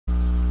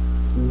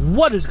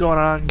What is going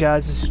on,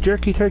 guys? This is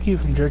Jerky Turkey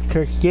from Jerky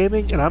Turkey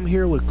Gaming, and I'm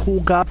here with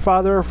Cool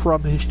Godfather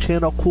from his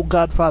channel Cool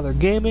Godfather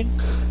Gaming.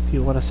 Do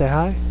you want to say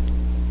hi?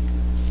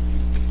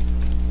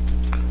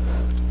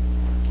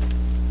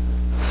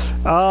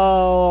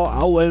 Oh,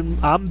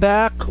 I'm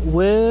back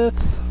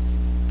with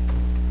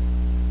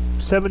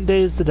 7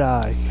 Days to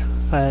Die.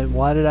 And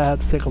why did I have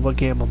to think of what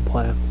game I'm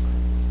playing?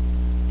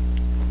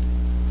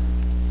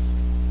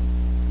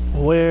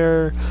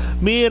 Where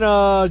me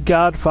and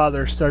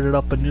Godfather started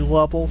up a new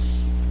level.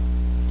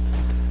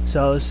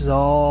 So this is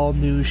all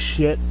new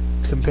shit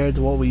compared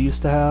to what we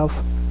used to have.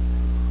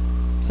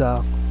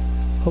 So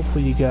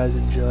hopefully you guys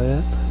enjoy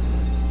it.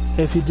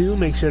 If you do,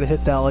 make sure to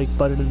hit that like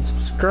button and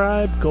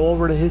subscribe. Go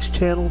over to his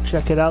channel,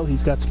 check it out.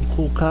 He's got some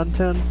cool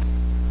content.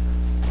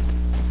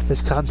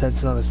 His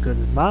content's not as good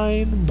as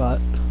mine,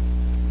 but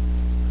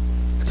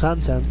it's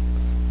content.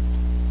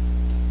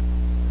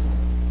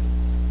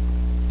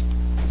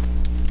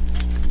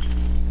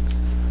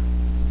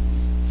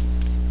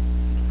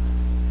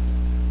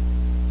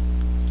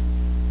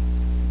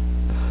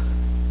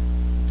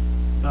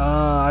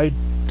 I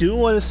do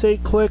want to say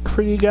quick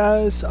for you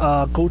guys,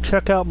 go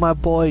check out my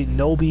boy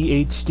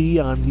Nobi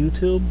HD on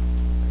YouTube.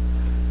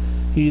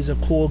 He's a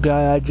cool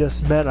guy I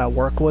just met. I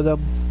work with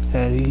him,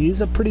 and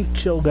he's a pretty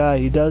chill guy.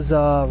 He does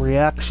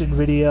reaction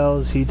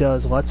videos, he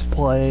does let's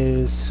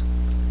plays,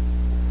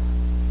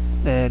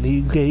 and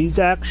he's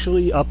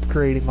actually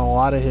upgrading a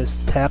lot of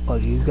his tech.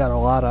 Like, he's got a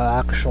lot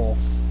of actual,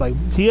 like,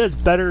 he has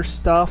better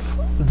stuff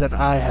than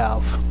I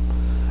have,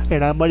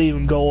 and I might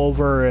even go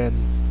over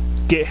and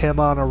get him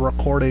on a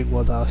recording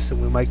with us,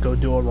 and we might go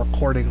do a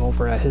recording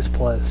over at his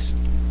place,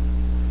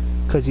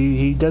 because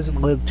he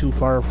doesn't live too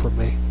far from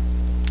me.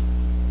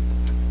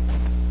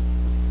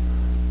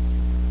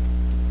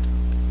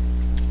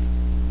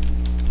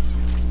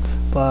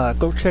 But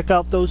go check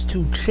out those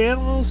two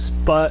channels.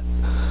 But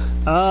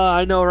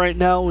I know right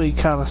now we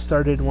kind of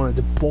started when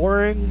it's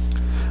boring.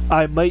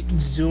 I might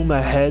zoom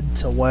ahead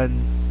to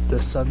when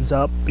the sun's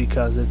up,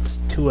 because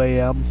it's 2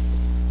 a.m.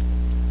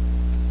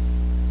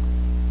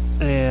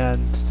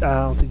 and I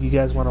don't think you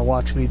guys want to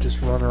watch me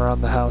just run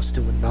around the house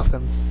doing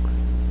nothing.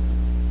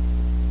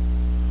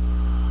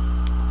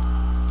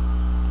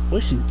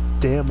 Wish these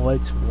damn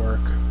lights would work.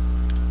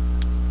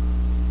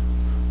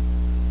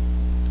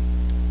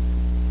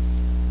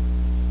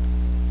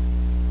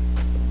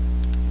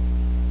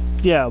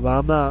 Yeah, but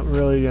I'm not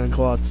really gonna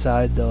go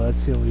outside though,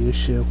 that's the only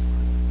issue.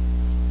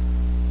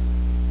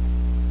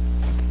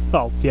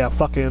 Oh, yeah,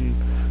 fucking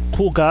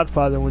Cool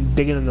Godfather, when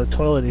digging in the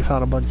toilet, he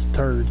found a bunch of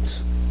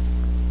turds.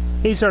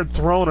 He started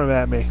throwing them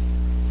at me.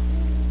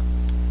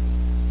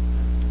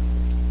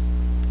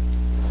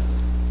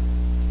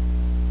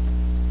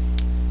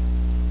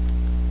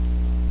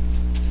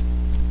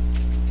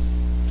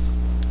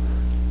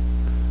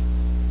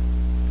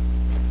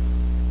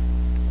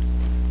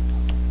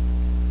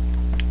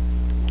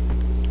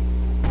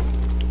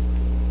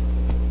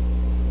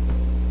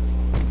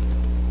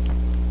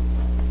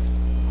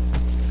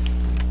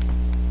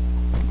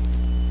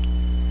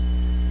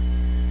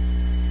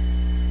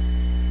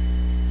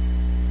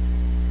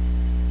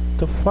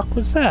 The fuck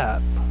was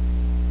that?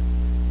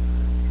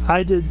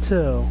 I did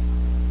too.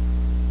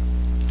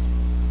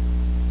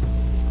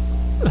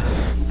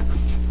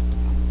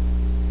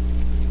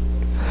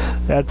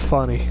 That's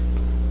funny.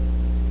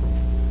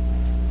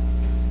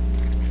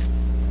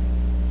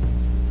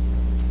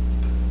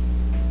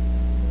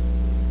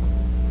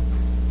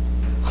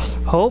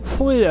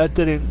 Hopefully that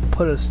didn't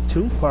put us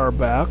too far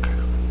back.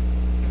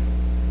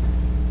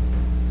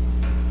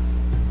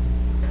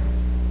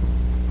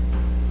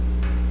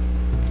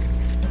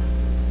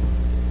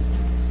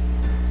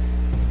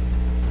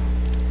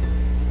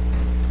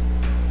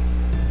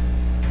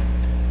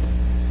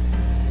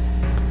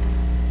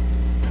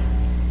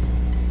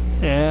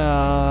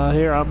 Yeah,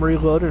 here, I'm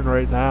reloading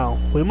right now.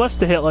 We must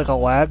have hit like a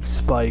lag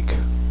spike.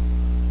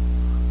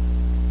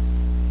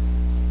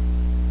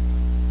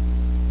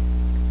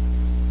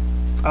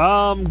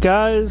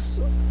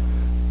 Guys,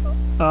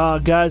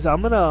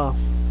 I'm gonna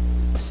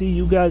see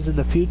you guys in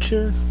the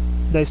future.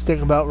 Nice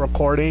thing about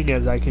recording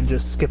is I can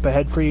just skip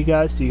ahead for you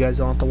guys, so you guys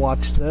don't have to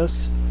watch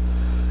this.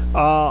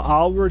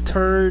 I'll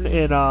return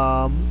in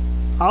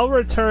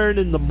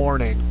the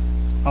morning.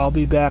 I'll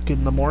be back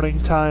in the morning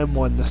time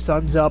when the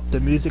sun's up, the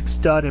music's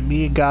done, and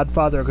me and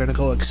Godfather are going to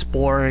go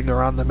exploring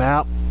around the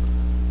map.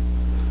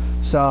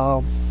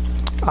 So,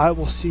 I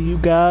will see you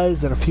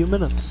guys in a few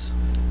minutes.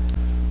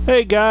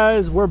 Hey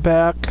guys, we're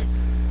back.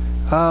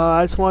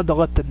 I just wanted to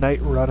let the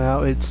night run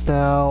out. It's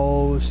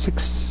now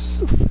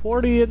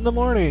 6:40 in the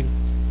morning.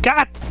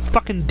 God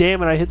fucking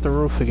damn it, I hit the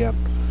roof again.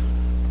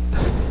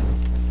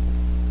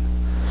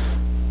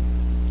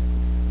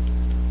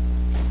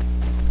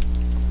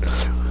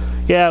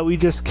 Yeah, we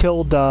just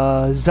killed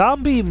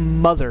zombie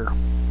mother.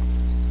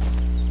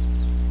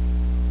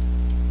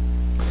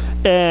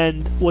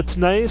 And what's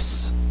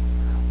nice,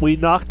 we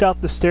knocked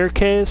out the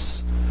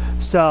staircase.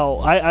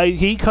 So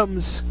he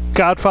comes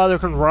Godfather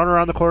can run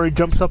around the corner, he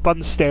jumps up on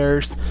the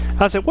stairs.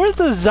 I was like, where's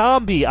the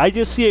zombie? I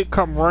just see it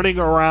come running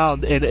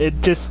around, and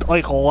it just,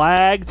 like,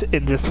 lagged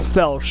and just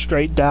fell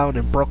straight down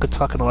and broke its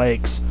fucking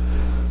legs.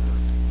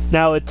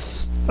 Now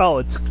it's... oh,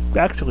 it's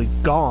actually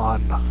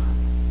gone.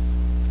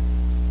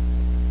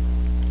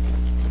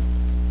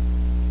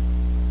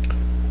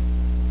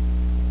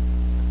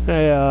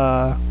 Hey,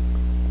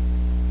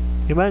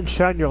 you mind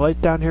shine your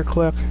light down here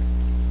quick?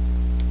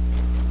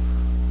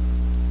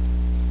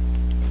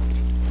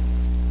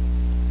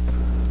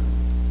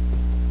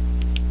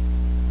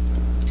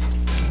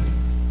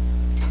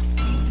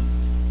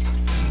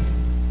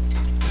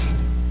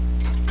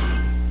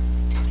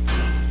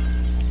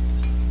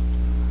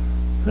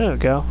 There we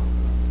go.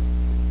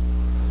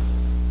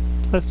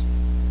 Let's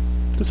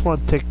just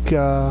want to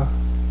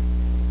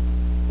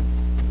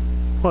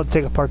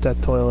take apart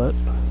that toilet.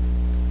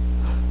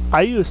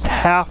 I used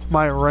half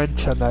my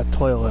wrench on that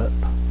toilet.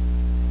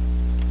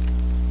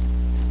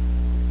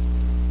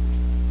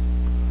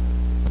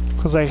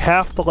 Cause like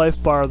half the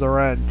life bar of the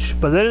wrench,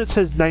 but then it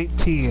says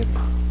 19.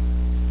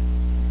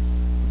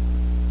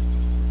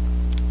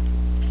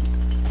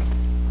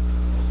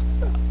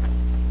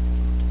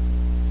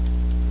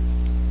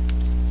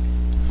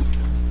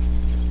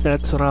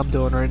 That's what I'm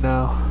doing right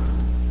now.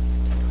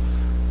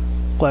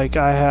 Like,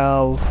 I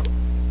have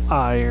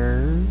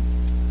iron.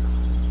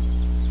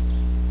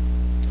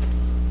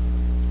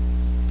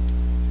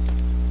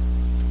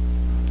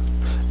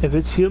 If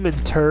it's human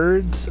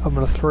turds, I'm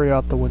gonna throw you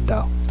out the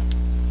window.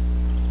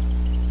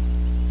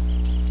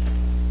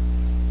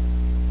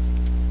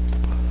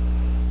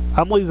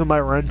 I'm leaving my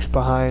wrench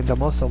behind.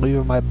 I'm also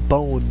leaving my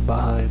bone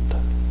behind.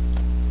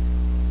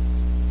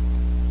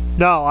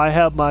 No, I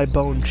have my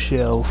bone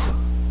shiv.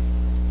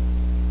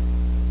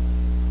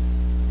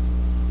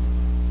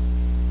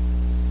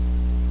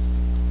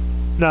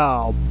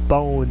 No,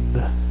 bone.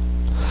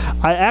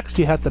 I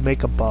actually have to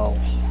make a bow.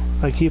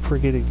 I keep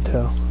forgetting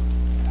to.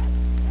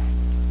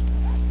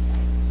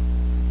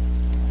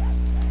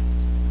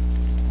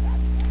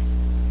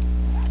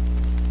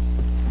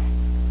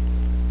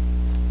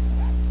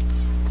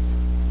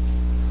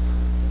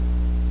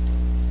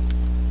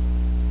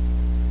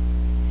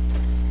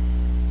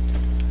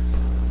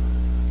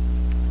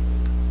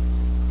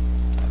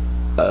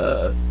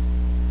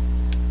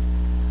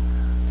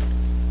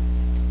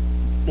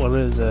 What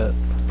is it?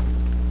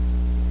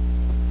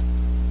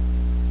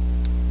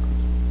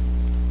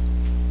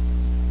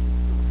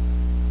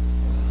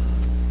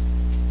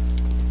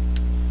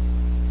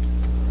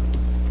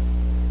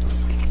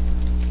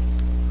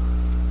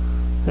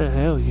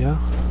 Hell yeah.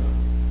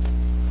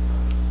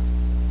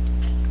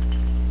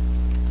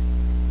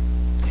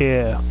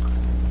 Yeah.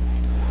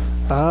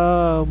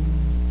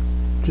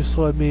 Just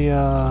let me,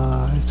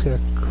 just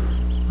gotta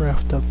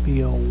craft up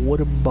me a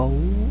wooden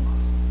bowl.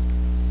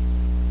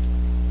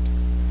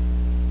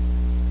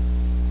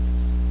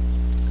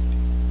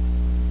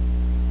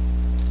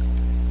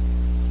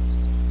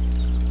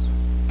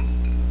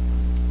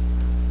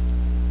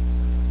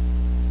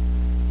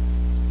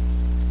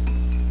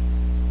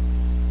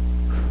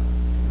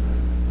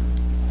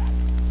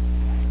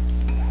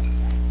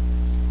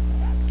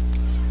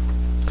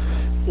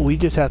 We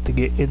just have to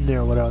get in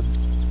there without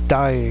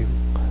dying.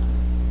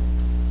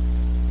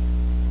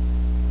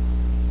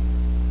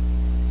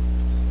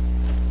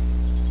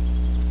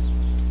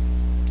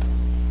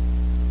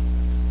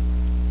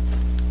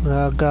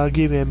 God,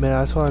 give me a minute.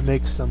 I just want to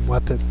make some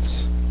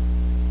weapons.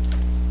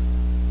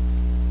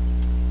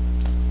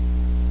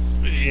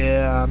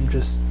 Yeah, I'm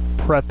just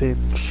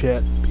prepping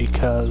shit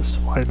because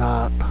why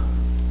not?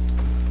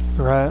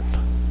 Right?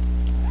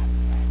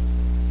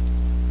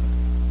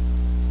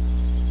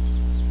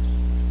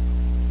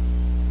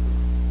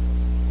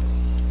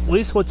 At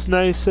least what's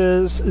nice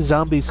is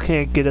zombies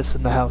can't get us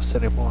in the house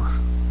anymore.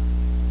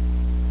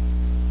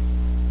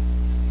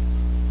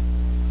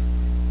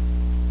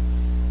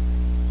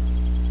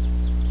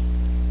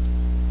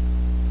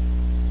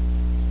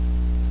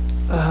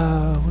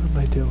 What am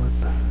I doing?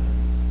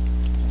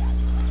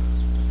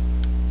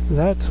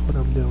 That's what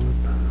I'm doing.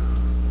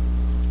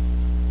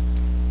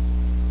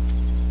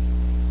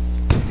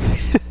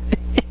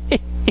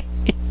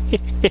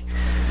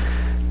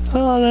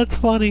 Oh, that's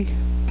funny.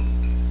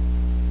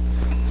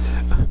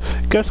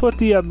 Guess what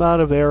the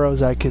amount of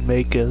arrows I can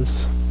make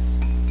is?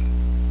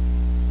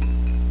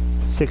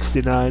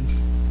 69.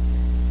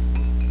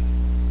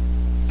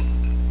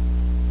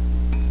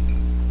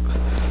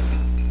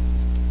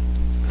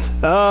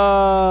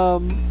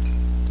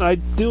 I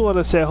do want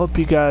to say I hope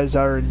you guys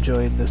are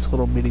enjoying this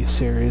little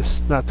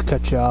mini-series. Not to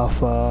cut you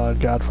off,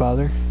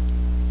 Godfather.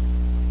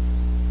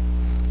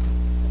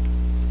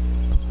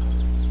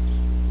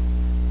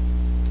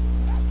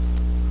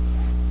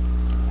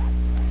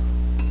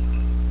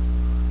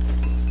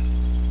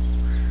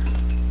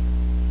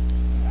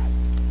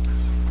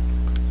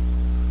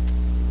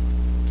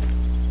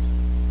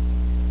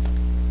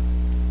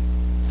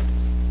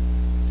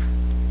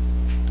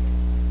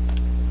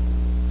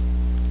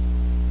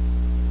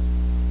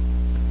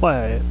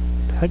 What?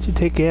 How'd you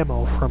take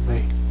ammo from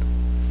me?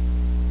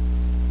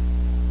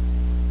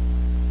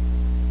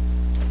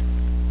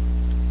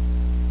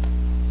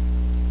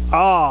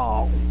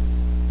 Oh,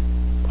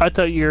 I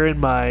thought you were in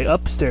my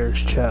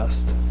upstairs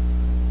chest.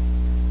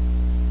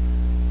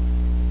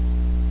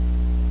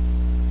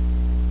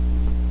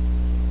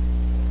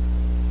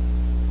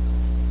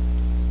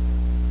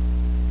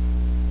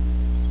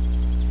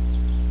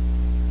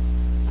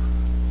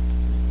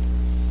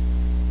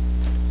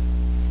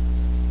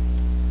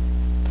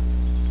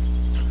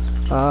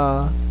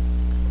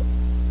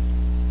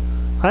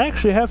 I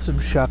actually have some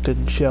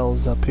shotgun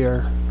shells up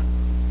here.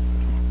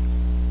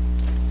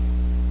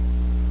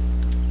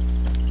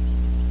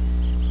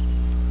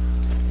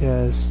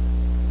 Yes.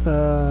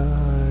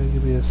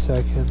 Give me a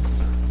second.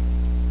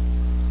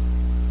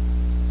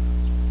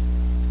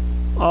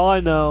 All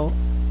I know,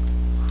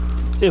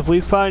 if we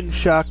find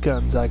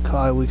shotguns,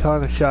 we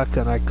find a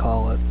shotgun, I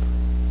call it.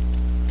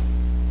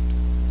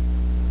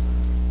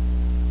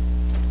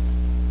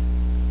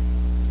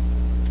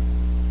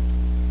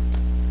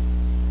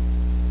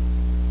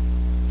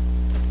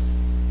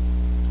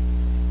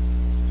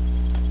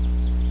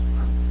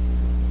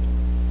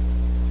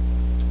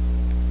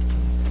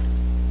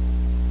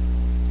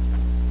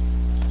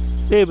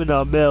 Even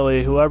though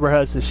melee, whoever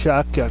has the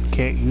shotgun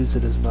can't use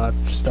it as much,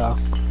 so.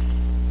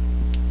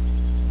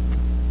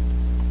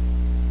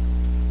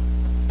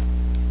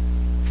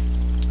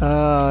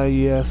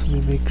 Yes,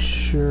 let me make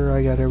sure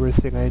I got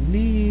everything I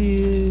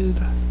need.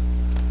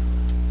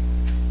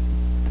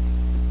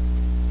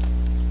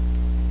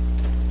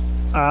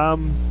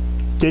 I'm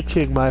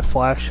ditching my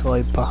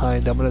flashlight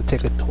behind. I'm gonna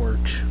take a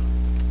torch.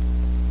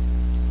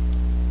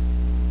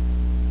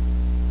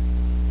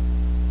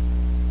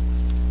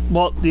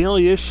 Well, the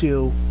only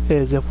issue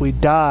is if we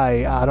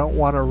die, I don't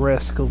want to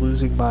risk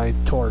losing my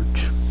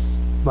torch,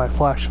 my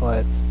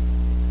flashlight.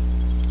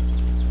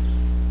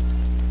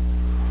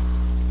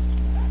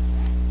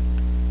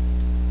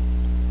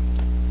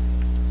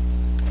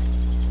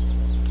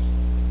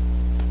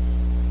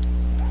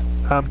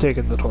 I'm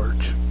taking the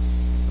torch.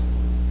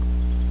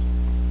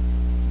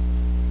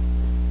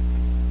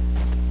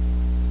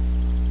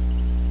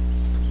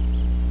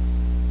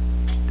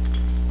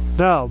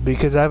 No,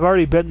 because I've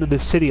already been to the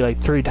city like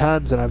 3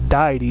 times and I've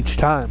died each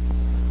time.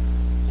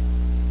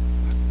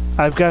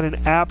 I've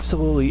gotten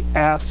absolutely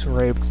ass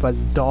raped by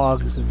the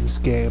dogs in this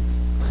game.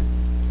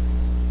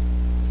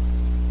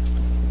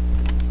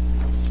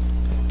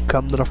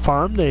 Come to the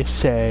farm, they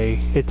say.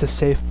 It's a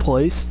safe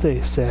place,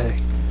 they say.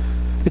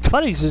 It's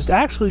funny because there's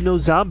actually no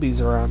zombies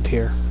around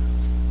here.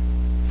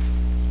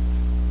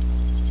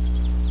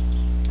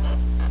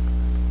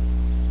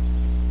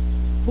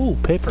 Ooh,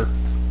 paper.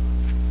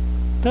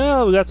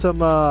 Oh, we got some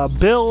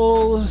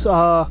bills.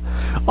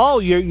 Oh,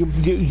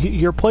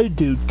 your play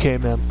dude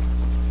came in.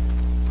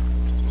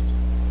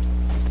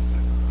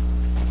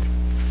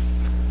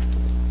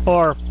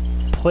 Or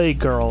play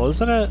girl,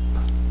 isn't it?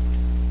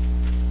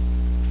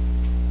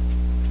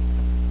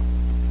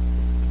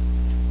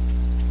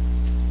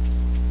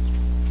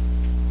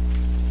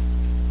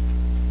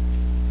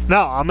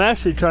 No, I'm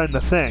actually trying to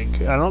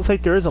think. I don't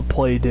think there is a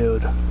play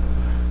dude.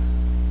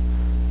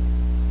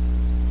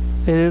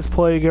 It is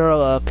play girl,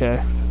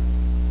 okay.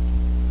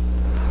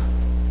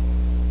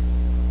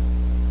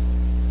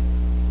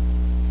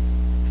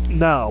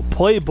 No,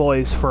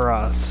 Playboy's for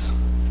us.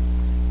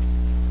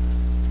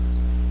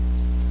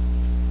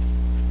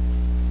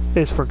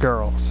 Is for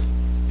girls.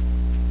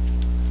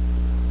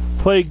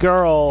 Play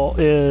girl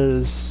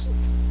is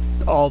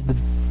all the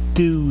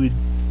dude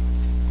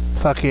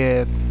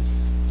fucking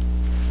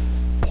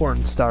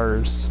porn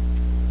stars.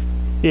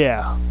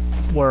 Yeah.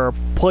 Where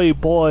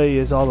Playboy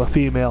is all the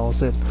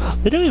females, and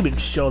they don't even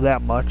show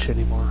that much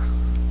anymore.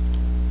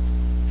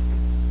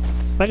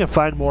 I can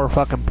find more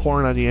fucking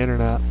porn on the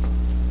internet.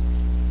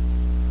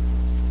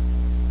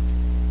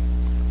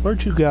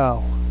 Where'd you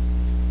go?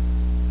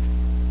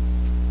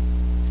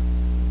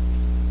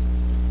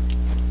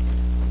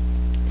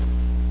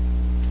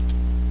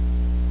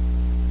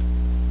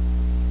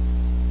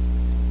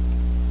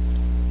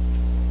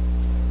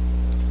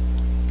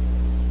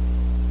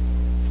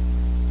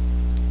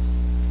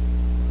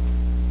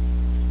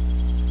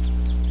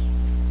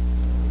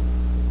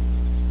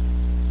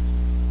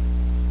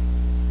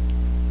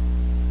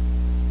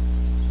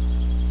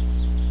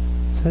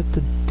 Is that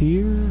the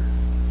deer?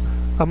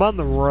 I'm on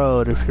the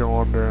road, if you're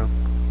wondering.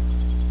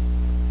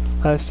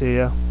 I see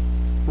ya.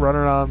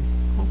 Running on.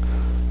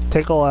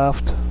 Take a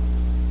left.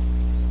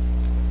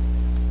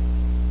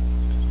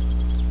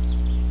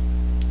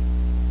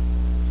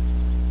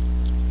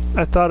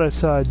 I thought I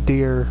saw a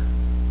deer.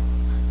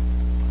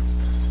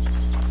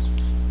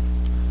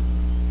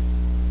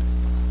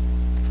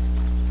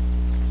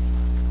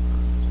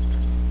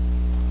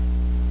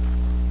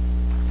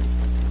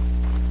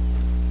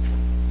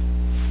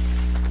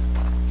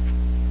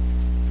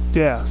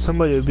 Yeah,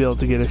 somebody would be able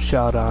to get a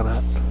shot on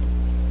it.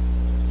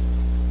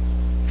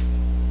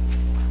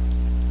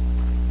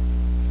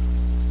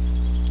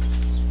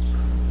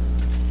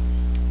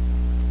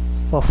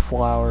 Well,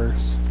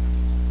 flowers.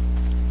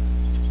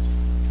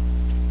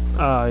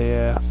 Oh,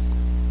 yeah.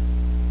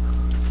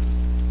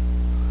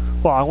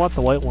 Well, I want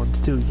the white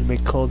ones too, to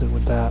make clothing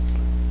with that.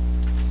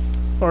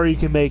 Or you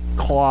can make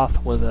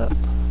cloth with it.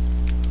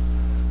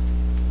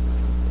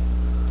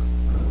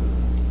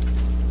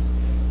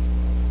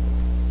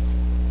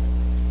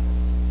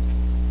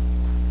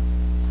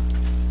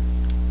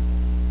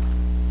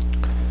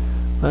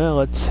 Well,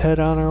 let's head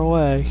on our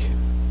way.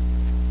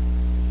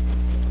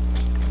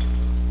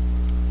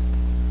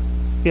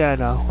 Yeah, I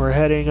know. We're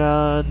heading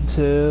on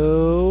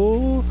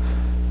to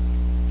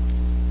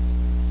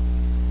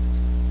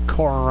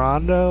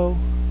Coronado.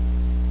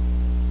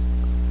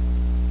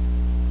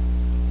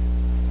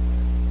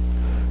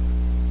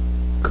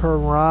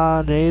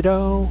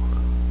 Coronado.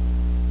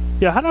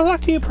 Yeah, how the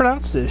fuck do you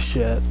pronounce this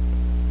shit?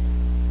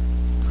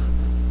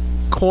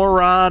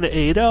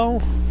 Coronado?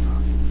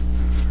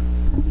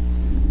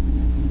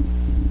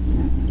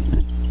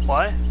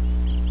 What?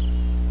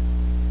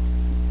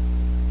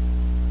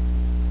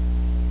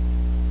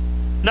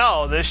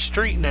 No, this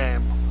street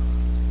name.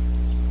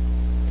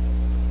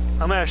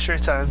 I'm at a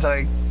street sign. It's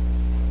like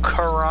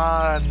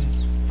Coronado.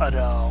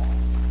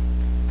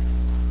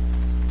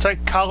 It's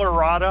like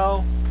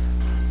Colorado,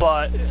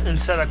 but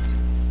instead of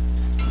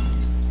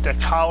the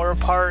collar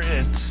part,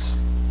 it's...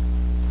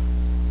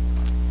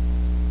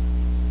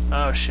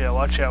 Oh shit,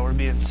 watch out, we're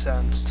being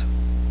sensed.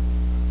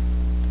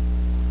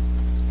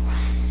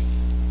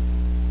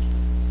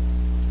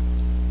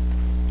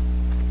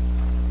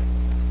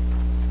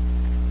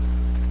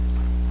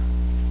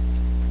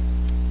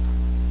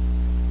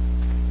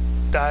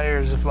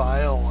 Dyer's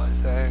Vial, I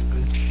think.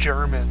 It's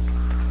German.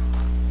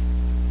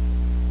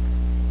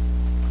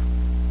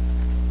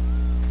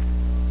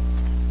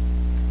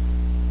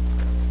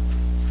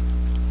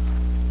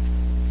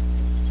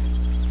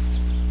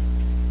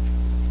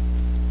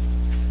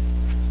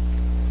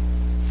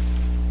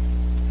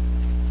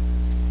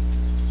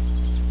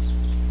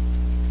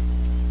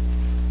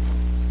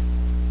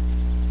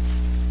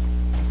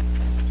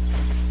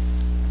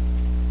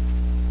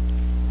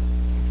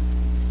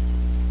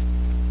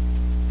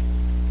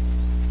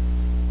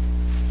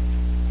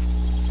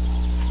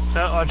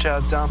 Oh, watch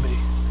out, zombie.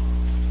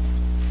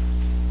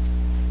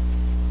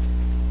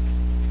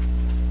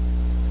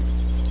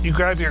 You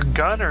grab your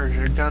gun, or is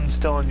your gun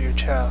still in your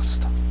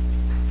chest?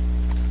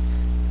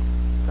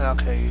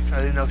 Okay, I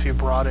didn't know if you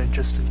brought it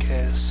just in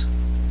case.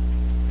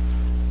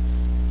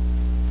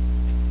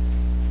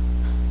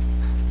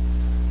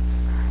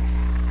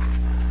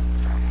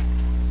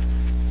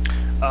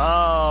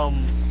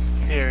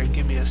 Here,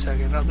 give me a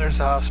second. Oh, there's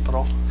the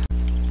hospital.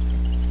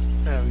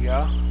 There we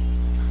go.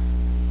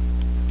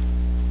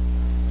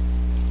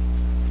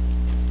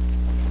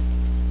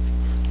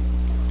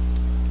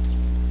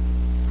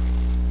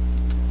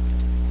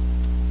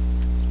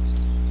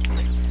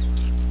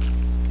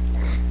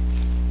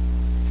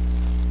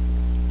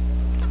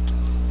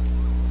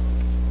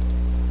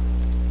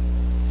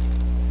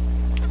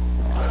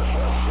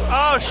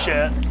 Oh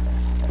shit.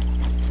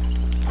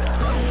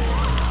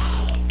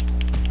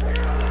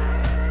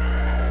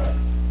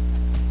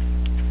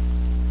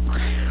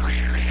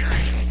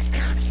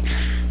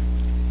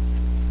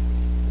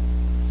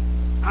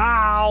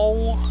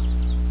 Ow.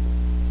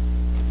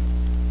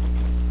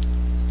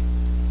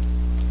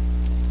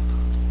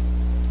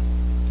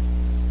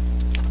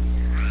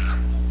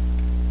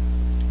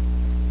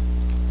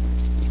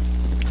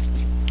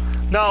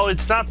 No,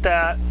 it's not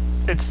that.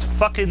 It's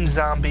fucking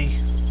zombie.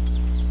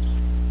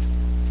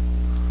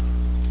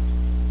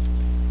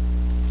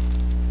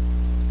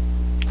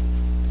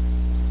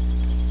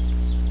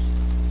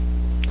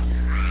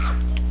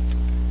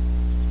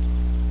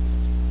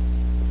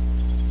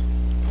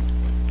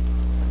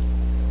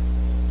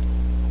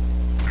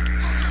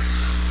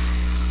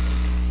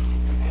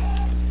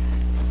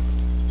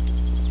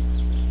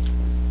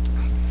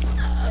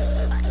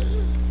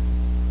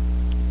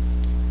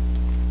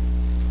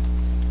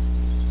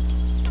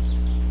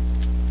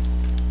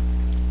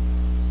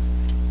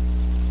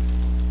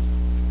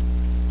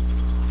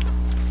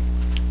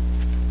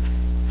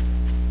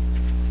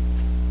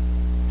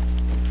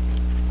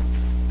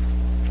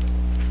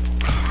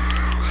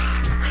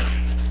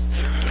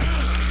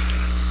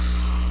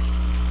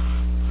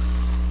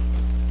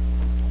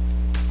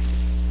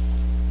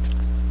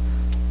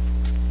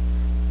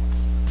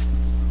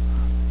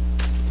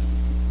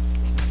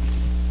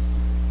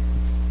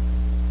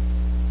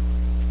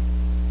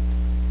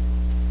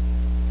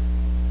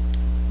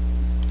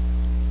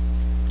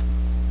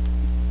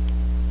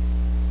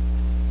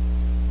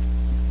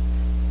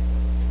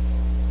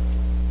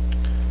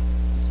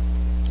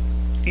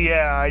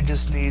 Yeah, I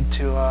just need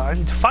to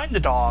find the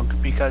dog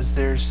because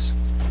there's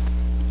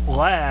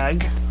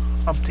lag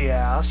up the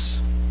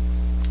ass,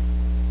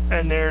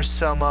 and there's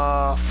some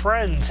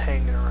friends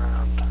hanging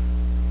around.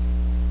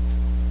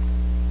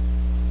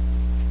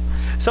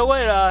 So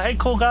wait, hey,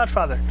 cool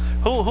Godfather,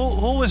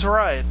 who was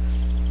right?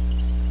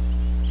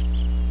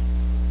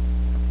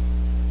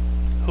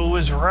 Who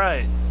was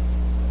right?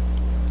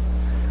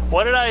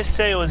 What did I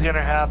say was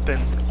gonna happen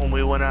when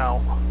we went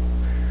out?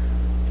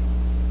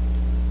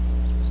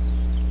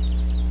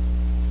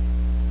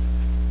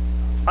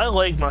 My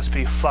leg must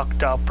be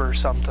fucked up or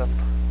something.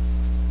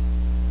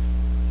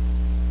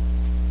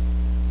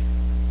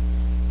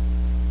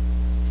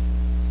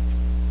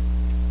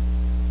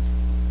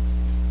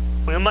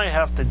 We might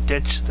have to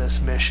ditch this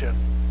mission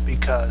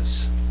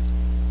because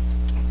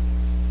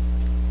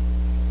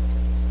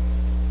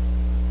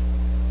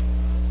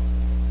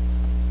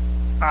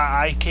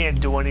I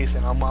can't do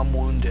anything. I'm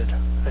wounded,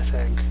 I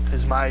think,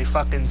 because my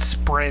fucking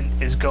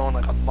sprint is going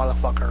like a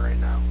motherfucker right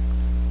now.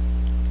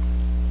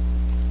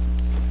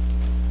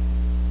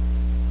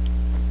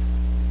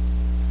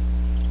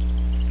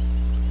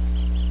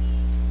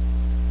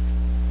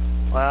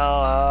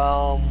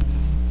 Well,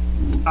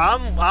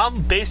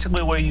 I'm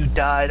basically where you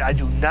died. I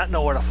do not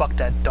know where the fuck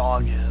that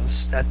dog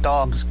is. That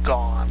dog's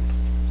gone.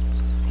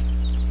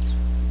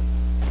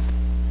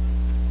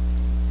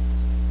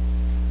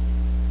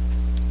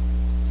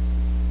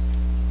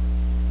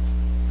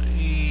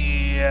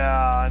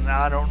 Yeah, and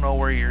I don't know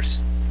where your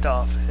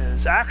stuff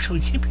is.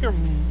 Actually, keep your...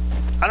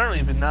 I don't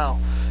even know.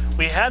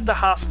 We had the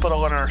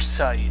hospital in our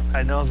sight.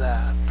 I know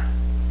that.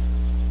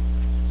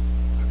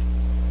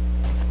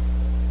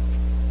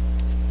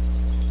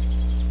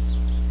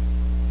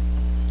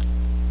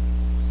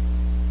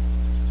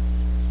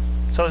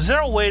 So is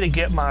there a way to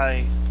get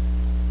my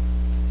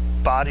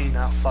body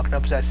not fucked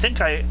up? Because I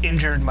think I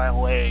injured my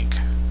leg.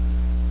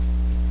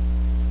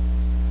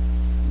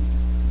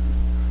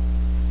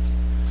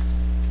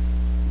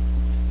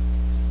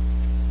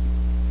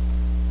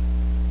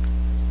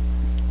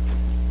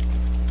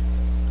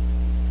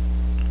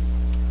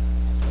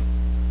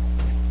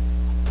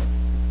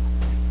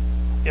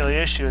 Yeah,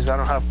 the issue is I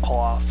don't have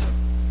cloth.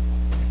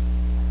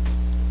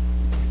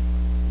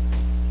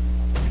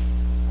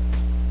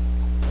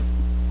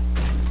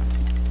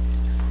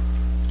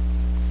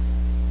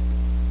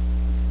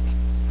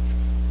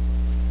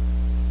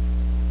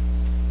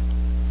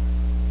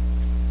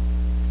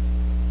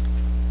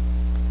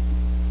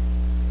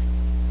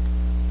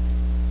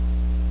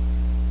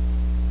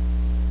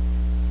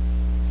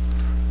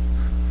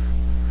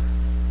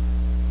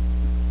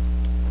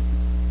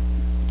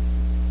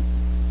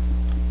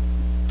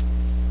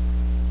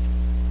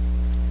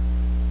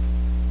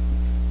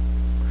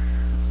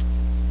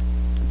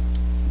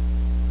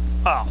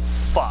 Oh,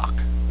 fuck.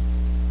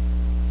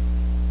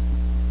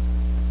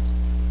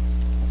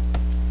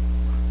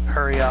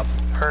 Hurry up.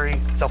 Hurry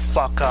the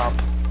fuck up.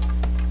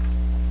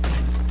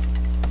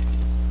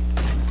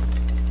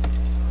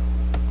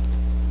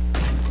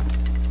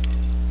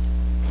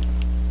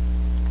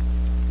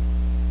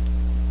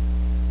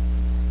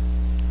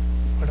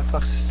 Where the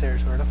fuck's the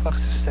stairs? Where the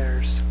fuck's the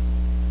stairs?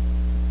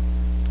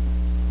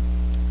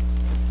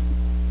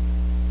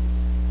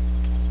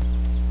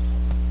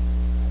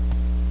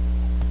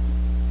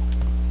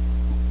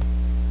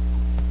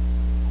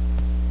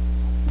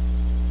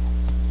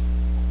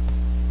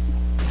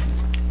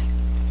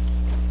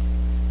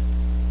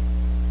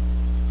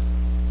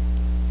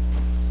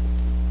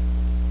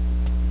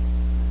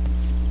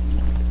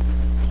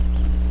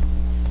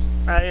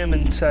 I am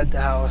inside the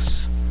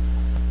house.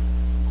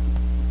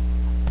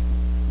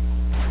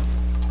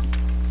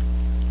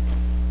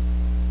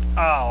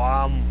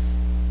 Oh,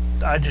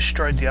 I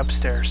destroyed the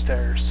upstairs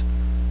stairs.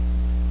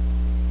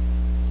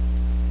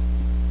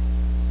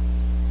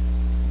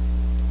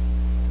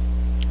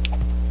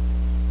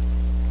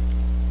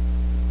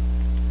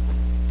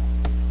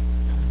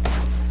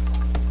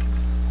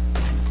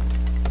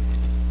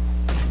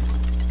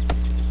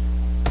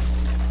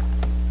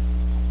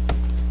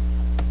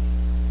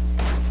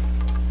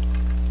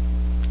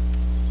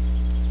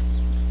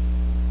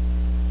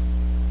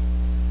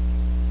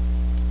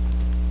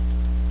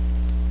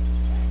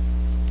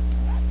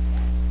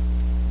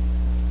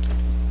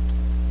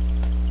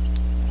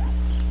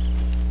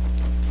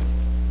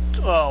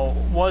 Oh,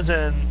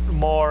 wasn't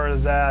more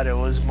that, it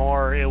was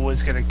more it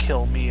was gonna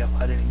kill me if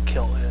I didn't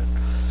kill it.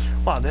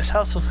 Wow, this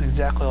house looks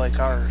exactly like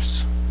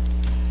ours.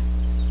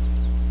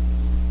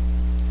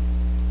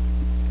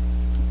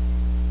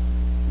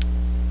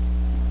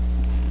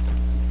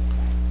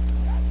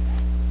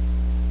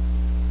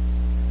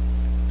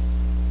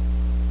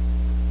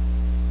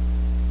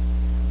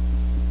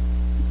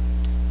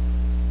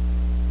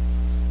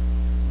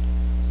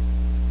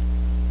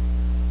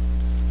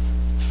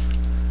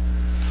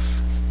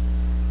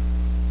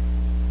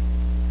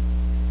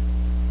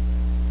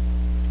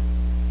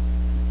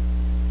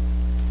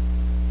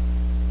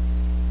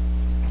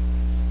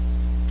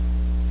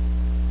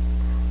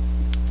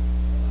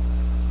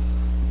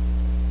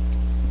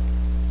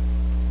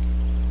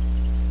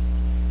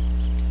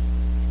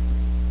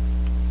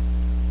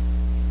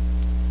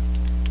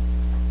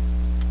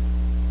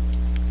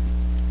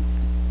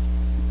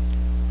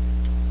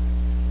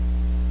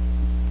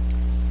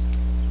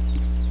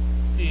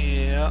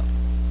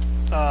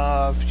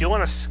 If you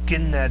want to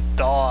skin that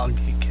dog,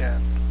 you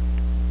can.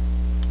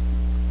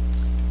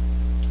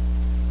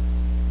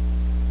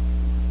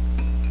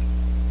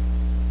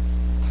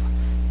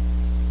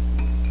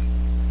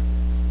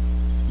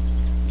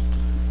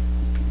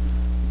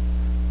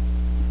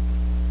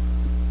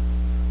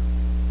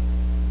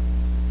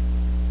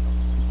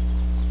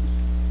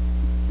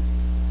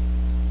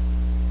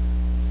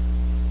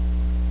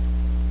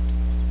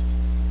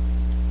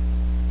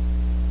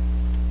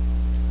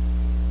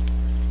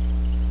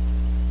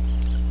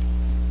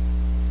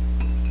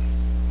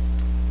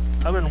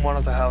 I'm in one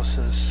of the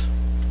houses.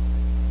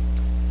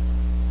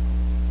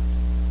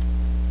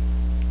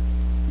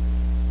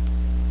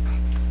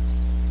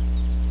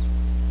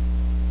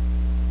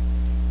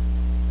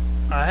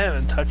 I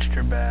haven't touched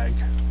your bag.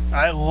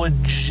 I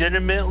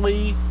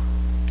legitimately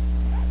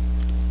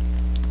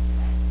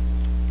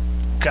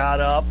got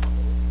up.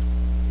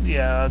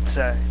 Yeah, I'd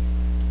say.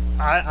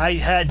 I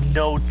had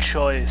no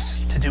choice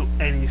to do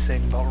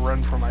anything but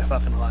run for my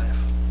fucking life.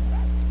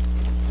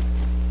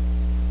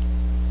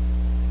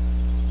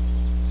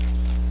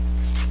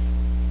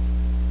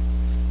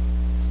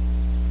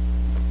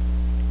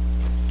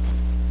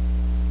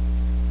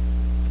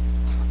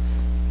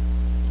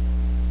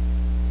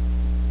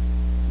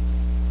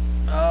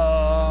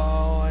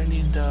 Oh, I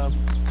need to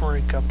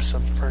break up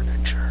some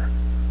furniture.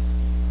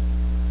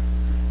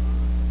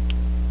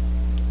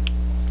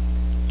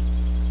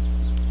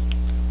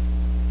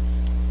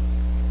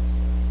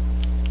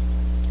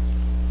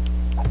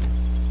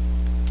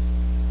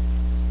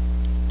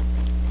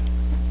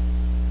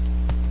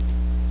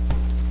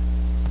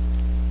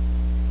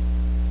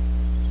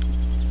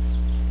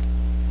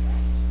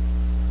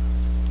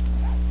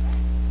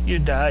 You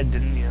died,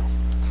 didn't you?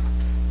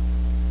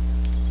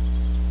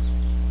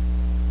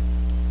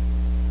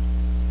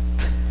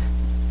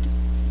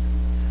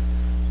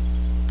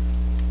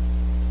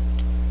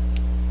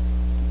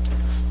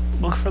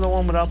 Look for the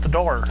one without the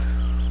door.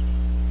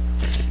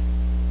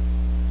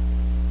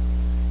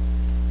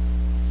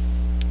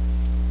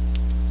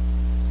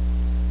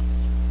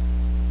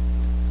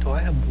 Do I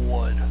have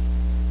wood?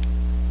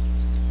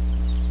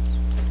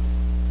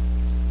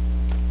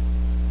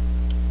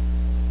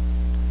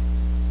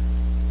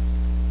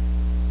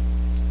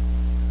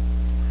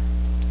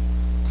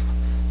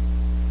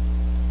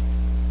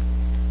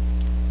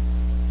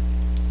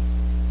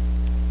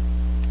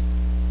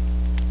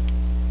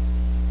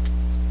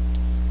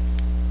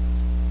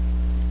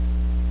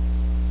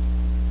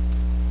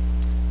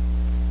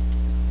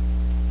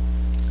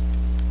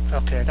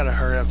 Okay, I gotta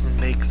hurry up and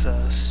make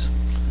this.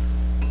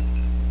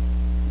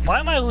 Why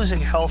am I losing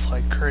health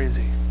like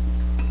crazy?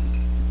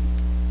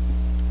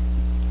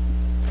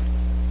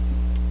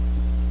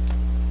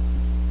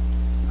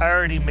 I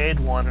already made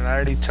one and I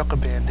already took a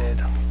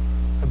band-aid.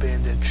 A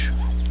bandage.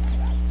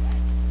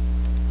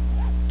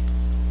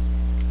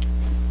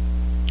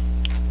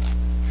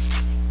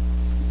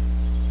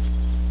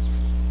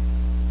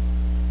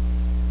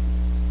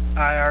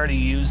 I already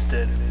used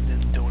it and it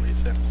didn't do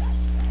anything.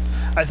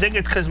 I think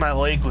it's because my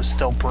leg was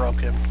still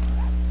broken.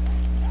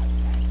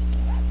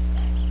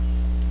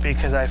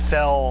 Because I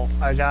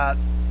got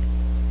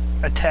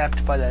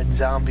attacked by that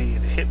zombie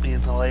and it hit me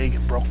in the leg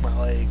and broke my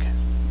leg.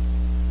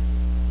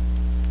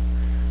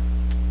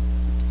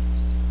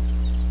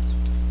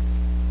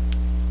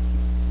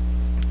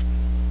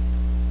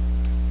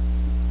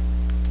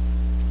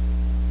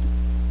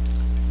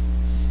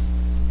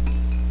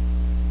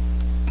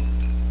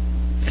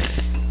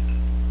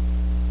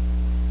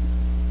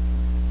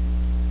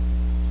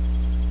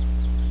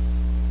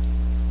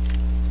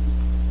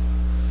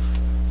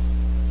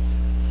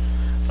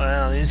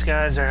 Well, these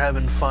guys are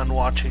having fun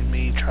watching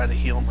me try to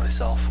heal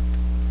myself.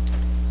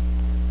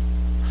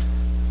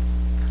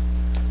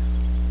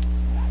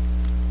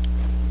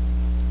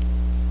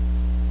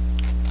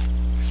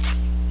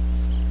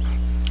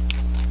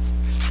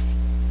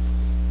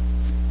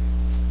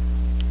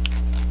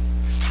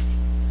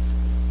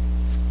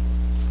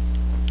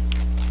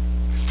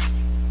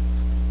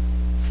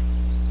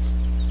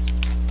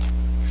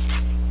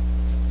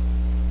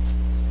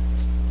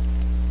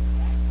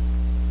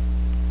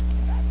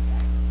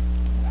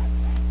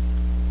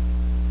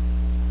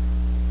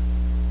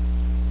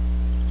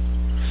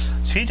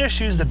 So you just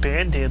use the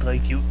band-aid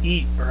like you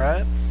eat,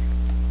 right?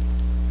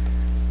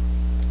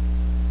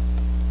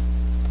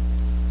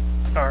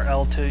 Or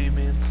L2, you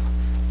mean?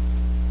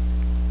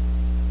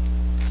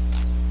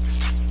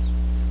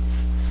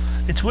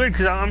 It's weird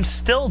because I'm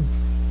still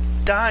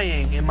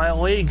dying and my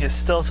leg is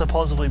still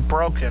supposedly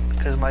broken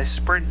because my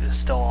sprint is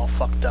still all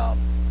fucked up.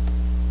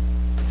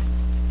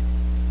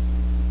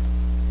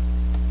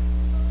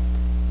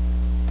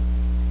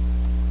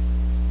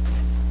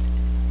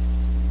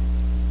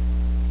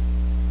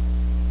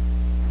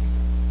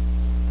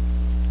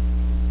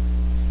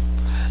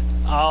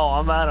 Oh,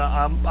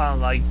 I'm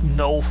on like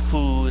no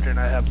food and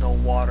I have no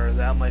water.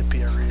 That might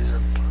be a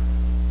reason.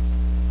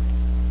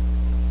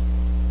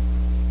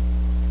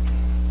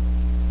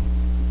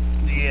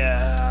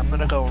 Yeah, I'm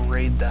gonna go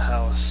raid the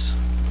house.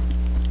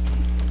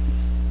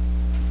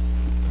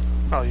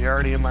 Oh, you're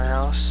already in my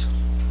house?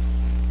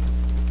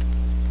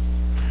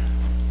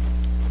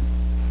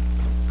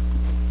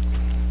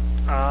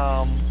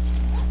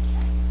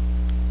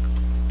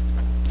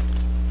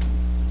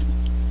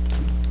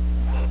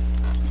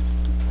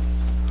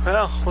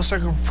 Well, looks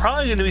like we're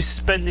probably going to be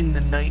spending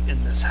the night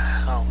in this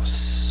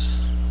house.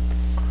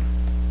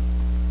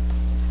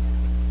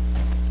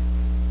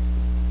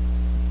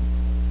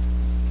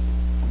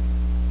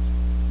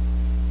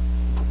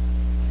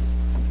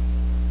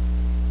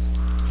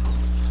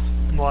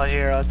 Well,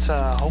 here, let's,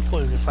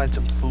 hopefully we can find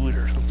some food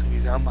or something,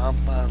 because I'm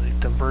like,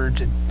 the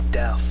verge of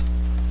death.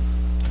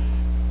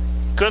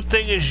 Good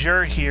thing is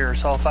you're here,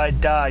 so if I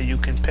die, you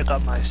can pick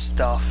up my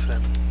stuff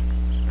and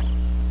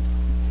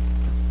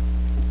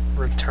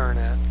return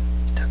it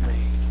to me.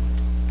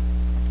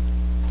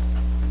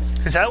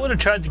 Because I would have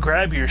tried to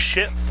grab your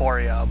shit for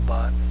you,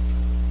 but...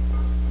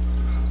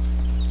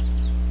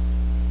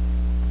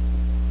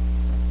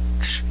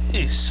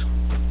 Jeez.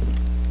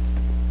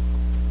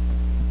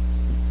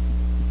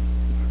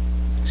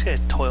 Is he a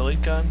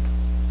toilet gun?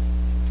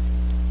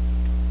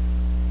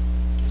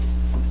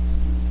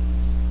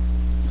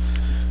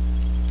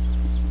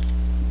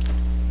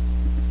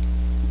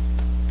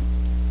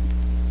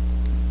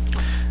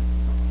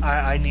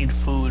 I need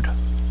food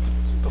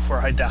before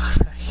I die.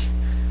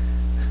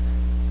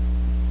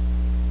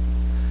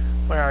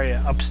 Where are you?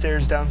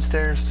 Upstairs,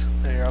 downstairs?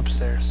 There, you're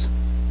upstairs.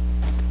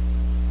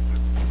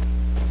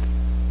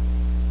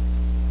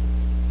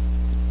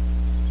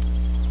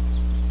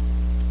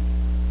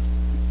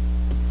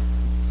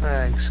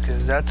 Thanks,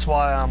 because that's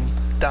why I'm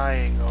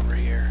dying over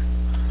here.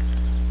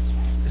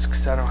 It's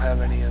because I don't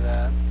have any of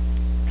that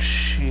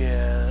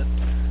shit.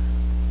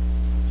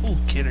 Ooh,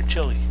 can of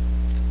chili.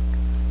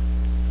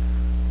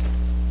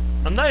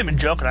 I'm not even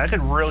joking, I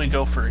could really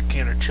go for a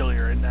can of chili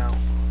right now.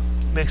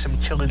 Make some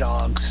chili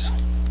dogs.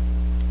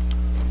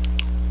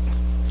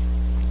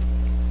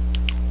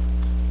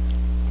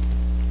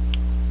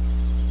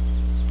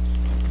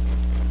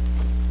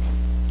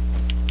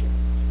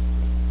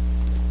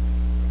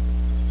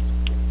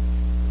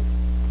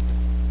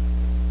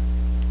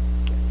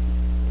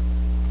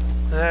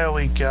 There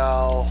we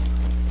go.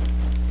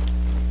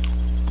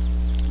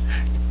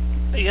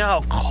 You know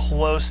how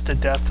close to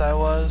death I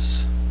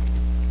was?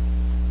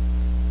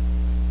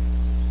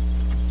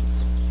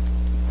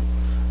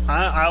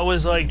 I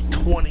was like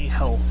 20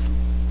 health.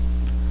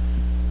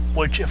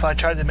 Which, if I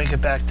tried to make it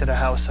back to the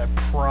house, I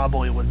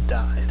probably would have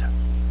died.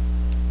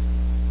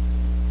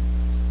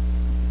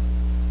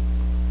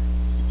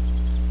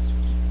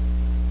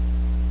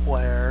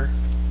 Where?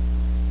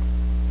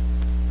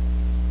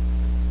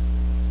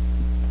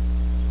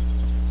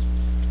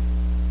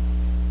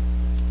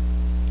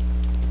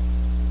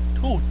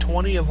 Ooh,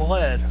 20 of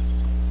lead.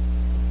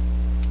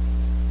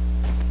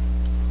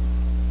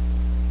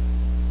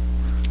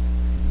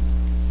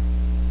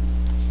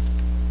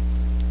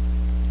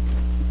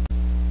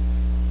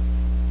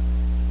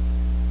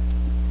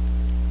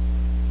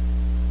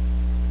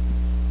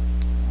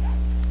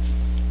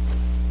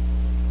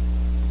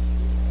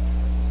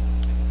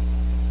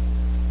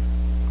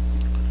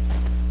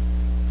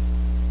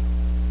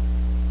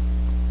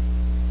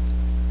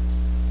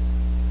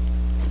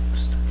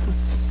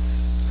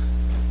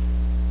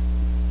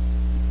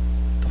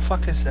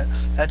 Fuck is that?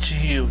 That's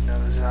you,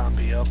 not a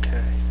zombie,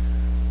 okay.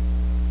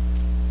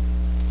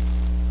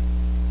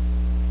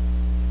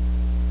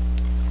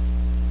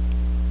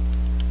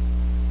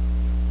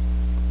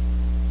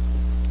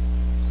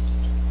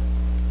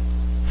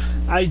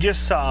 I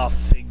just saw a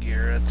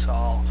figure, that's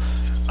all.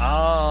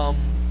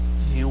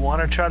 You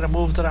wanna try to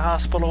move to the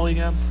hospital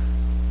again?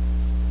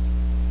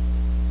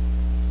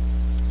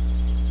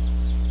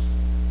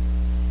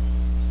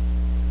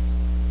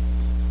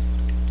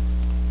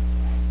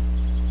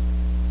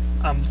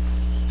 I'm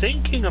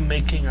thinking of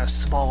making a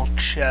small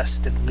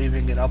chest and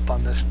leaving it up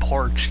on this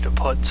porch to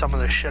put some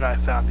of the shit I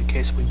found in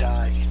case we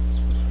die.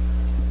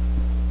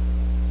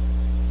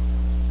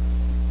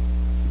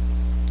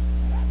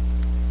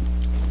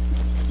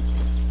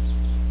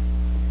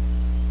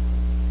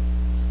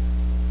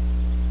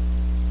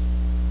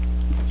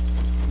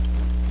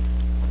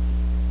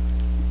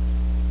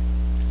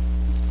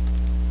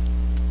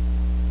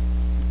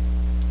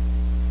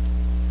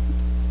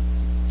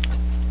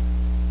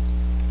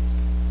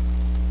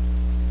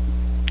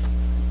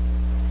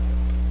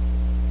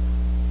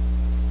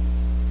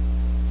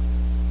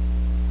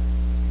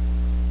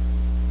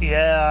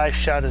 Yeah, I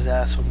shot his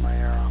ass with my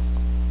arrow.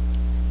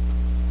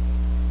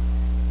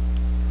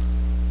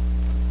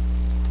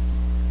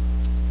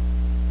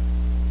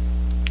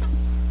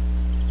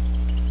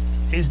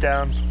 He's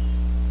down.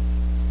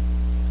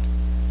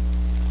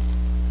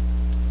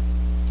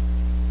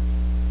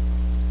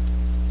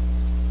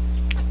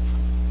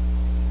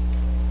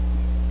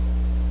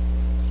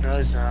 No,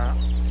 he's not.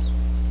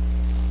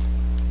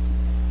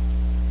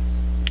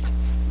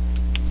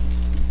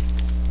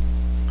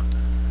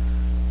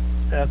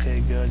 Okay,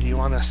 good. You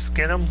want to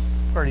skin him,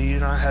 or do you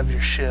not have your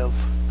shiv?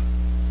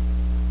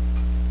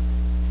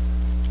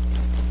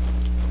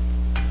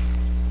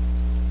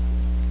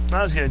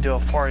 I was gonna do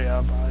it for you,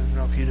 but I don't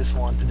know if you just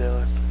want to do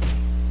it.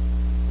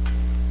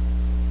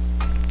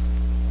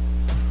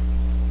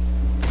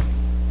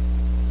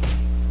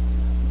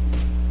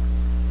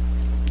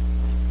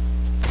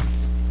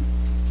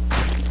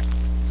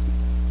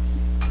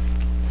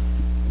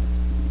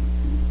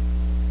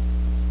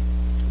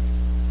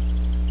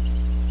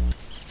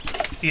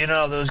 You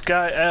know, those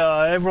guys,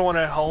 everyone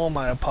at home,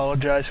 I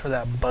apologize for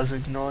that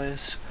buzzing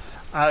noise.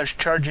 I was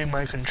charging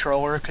my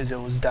controller because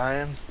it was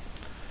dying.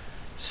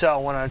 So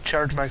when I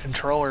charge my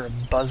controller,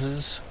 it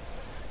buzzes.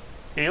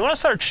 Yeah, you want to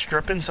start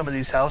stripping some of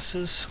these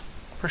houses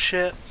for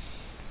shit?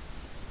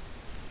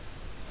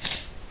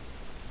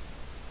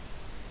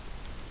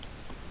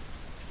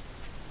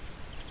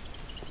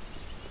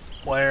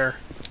 Where?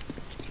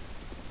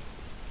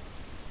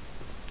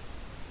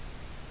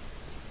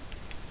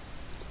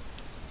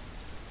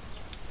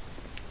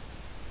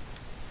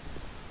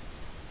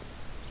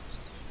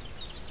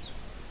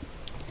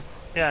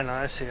 Yeah, no,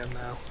 I see him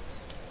now.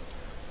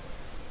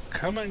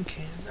 Come on,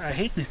 kid. I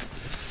hate these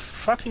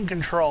fucking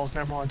controls.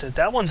 Never wanted.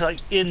 That one's like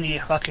in the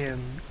fucking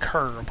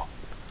curb.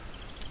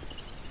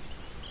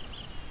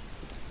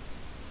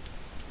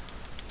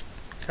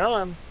 Come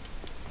on.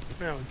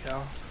 There we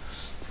go.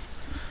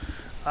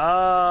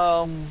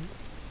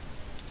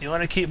 You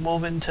want to keep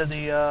moving to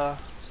the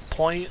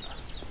point?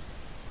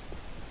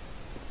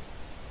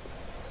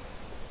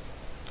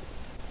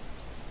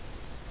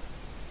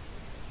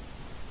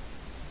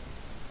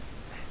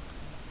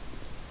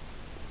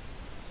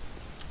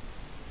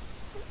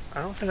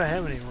 I don't think I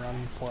have any run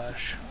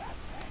flash.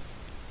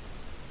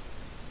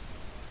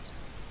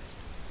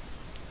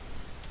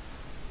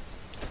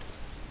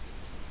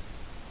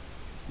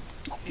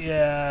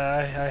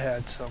 Yeah, I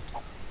had some.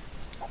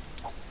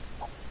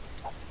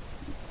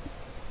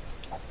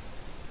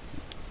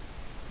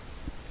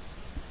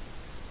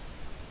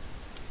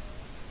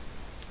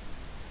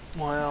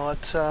 Well,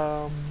 let's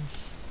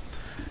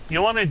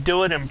you want to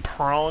do it in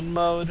prone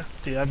mode,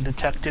 the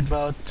undetected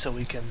mode, so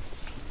we can,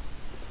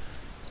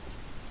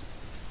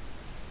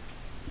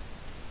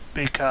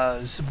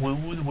 because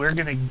we're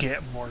gonna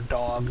get more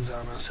dogs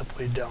on us if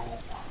we don't.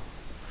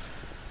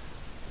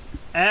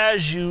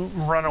 As you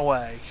run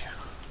away.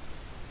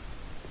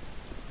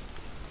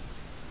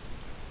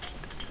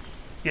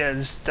 Yeah,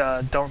 just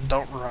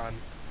don't run.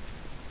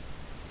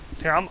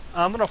 Here, I'm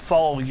gonna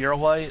follow your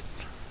light.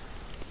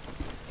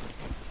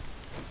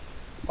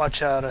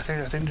 Watch out! I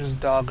think there's a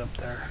dog up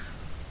there.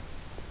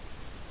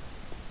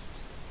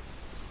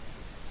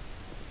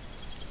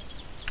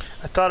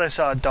 I thought I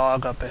saw a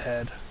dog up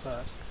ahead,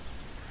 but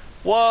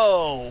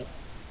whoa,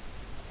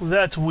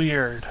 that's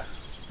weird.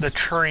 The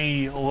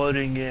tree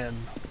loading in.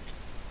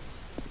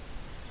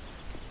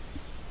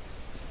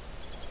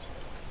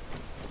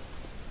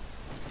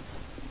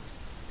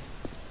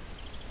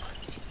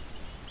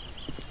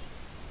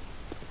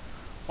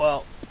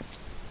 Well,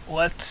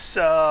 let's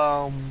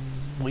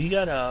we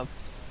gotta.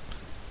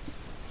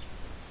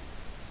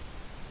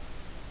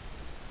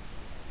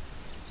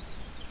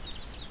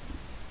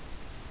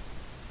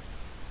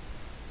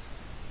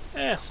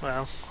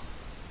 Well.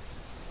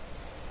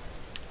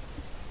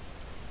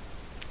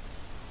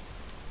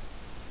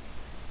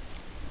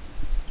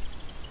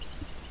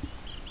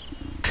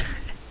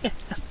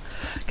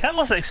 Kind of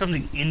looks like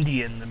something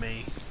Indian to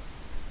me.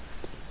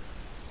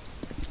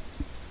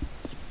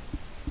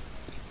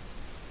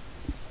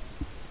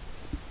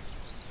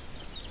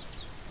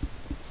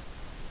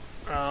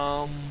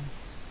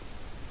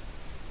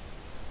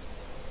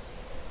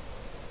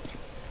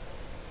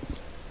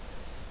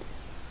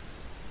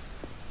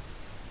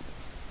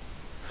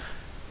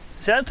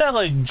 Is that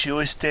like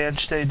Jewish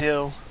dance they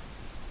do?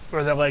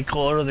 Where they like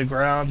low to the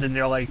ground and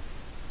they're like,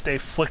 they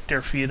flick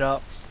their feet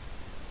up?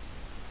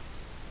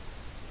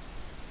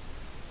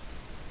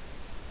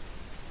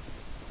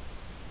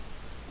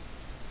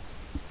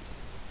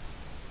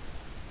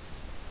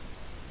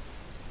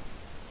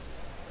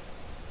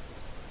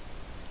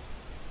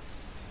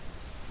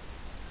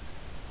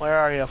 Where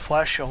are you?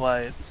 Flash your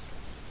light.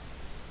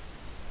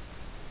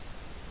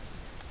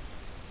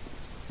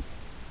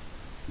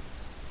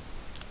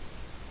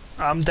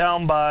 I'm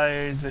down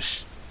by the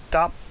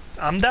stop.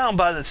 I'm down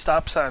by the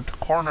stop sign at the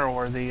corner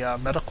where the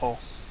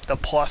the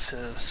plus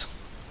is.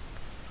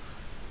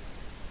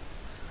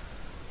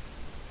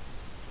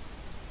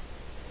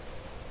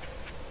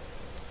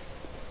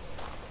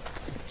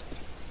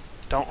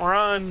 Don't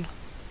run,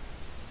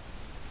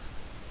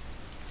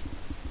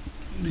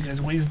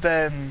 because we've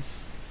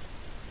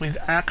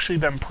actually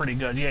been pretty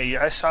good.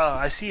 Yeah,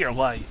 I see your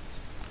light.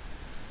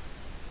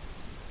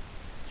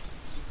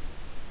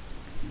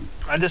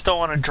 I just don't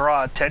want to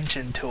draw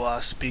attention to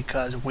us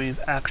because we've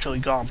actually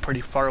gone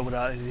pretty far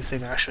without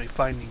anything actually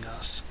finding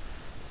us.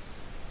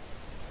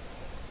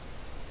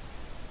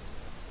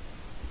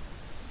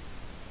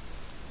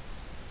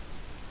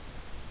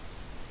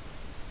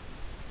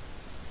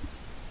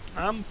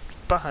 I'm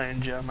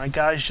behind you. My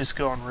guy's just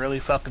going really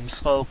fucking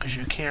slow because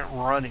you can't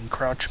run in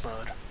crouch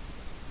mode.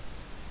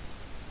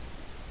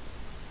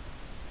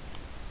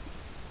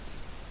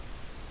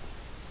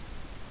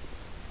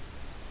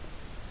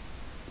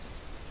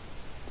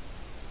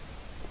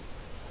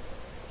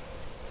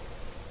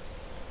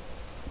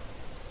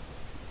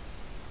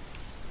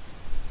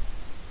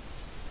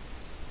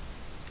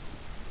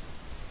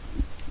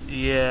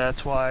 Yeah,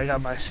 that's why I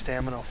got my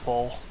stamina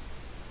full.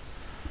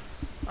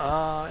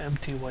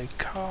 Empty white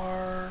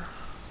car.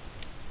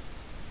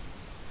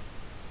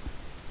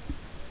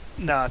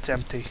 No, it's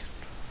empty.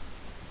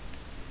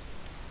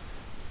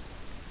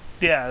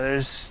 Yeah,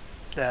 there's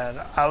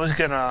that. I was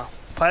gonna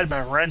If I had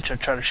my wrench, I'd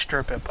try to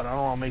strip it, but I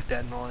don't want to make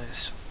that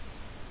noise.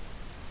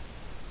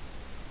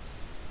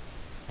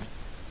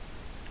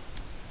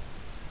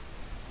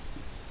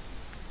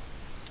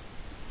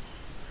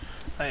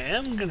 I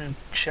am gonna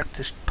check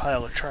this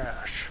pile of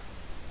trash.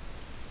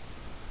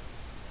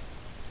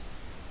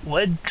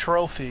 Lead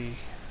trophy.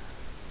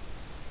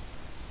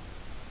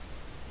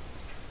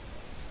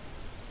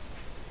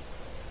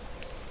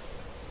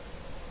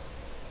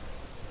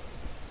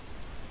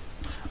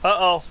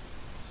 Uh-oh.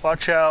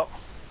 Watch out.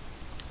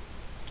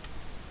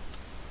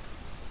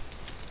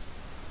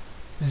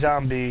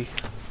 Zombie.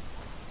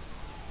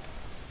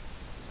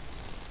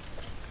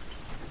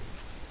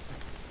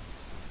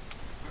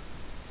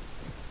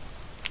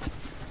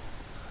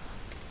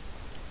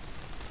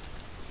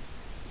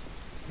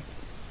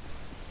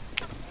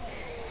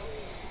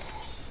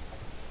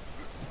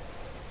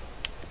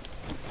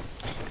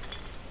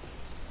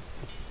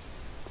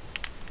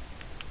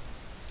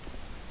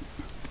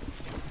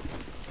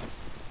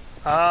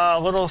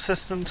 Little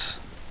assistance.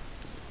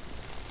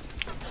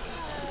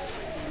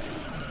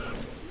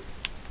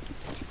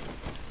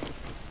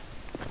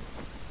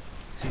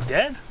 Is he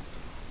dead?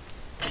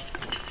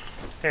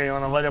 Here, you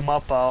want to let him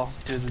up? I'll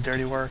do the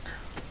dirty work.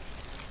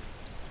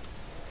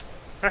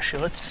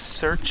 Actually, let's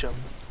search him.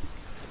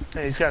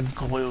 Hey, he's got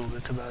glue,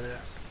 that's about it.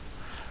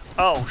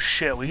 Oh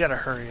shit, we gotta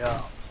hurry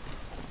up.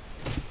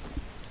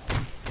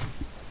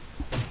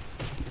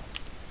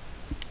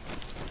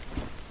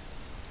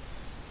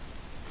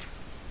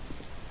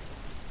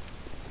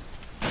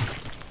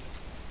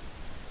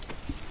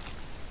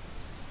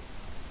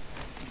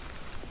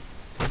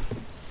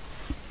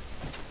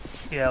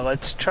 Yeah,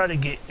 let's try to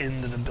get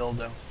into the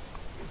building.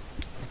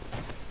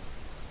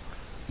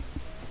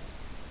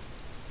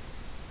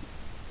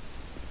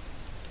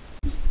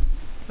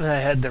 I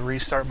had to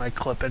restart my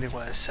clip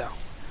anyway, so.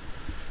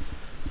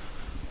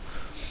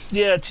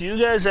 Yeah, to you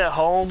guys at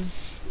home,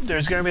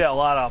 there's going to be a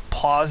lot of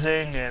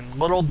pausing and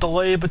little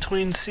delay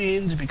between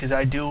scenes because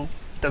the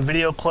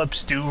video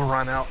clips do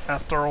run out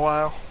after a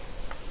while.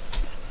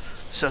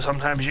 So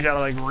sometimes you got to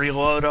like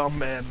reload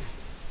them and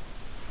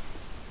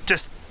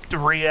just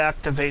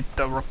reactivate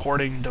the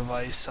recording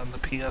device on the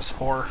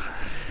PS4.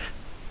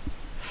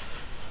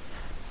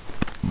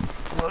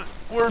 But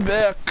we're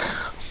back.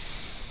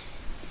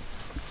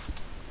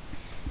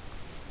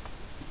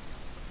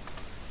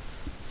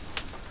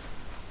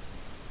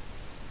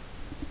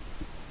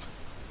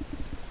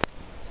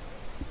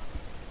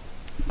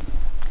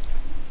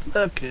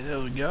 Okay, there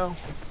we go.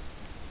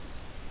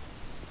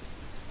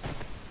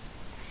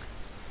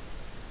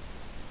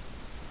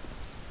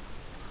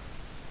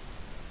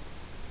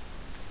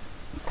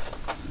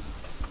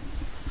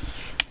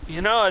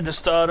 You know, I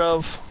just thought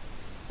of,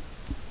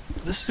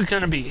 this is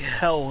gonna be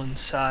hell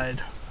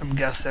inside, I'm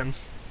guessing.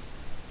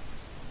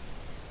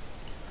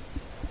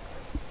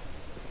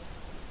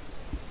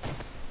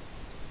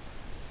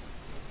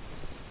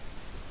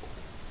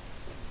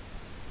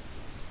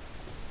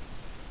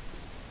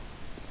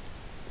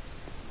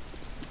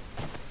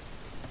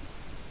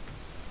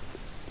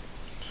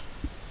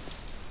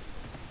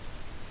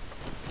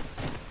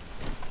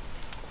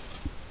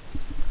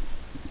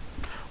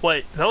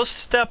 Wait, those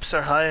steps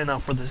are high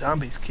enough where the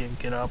zombies can't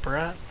get up,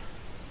 right?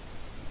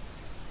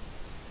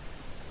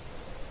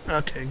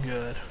 Okay,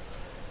 good.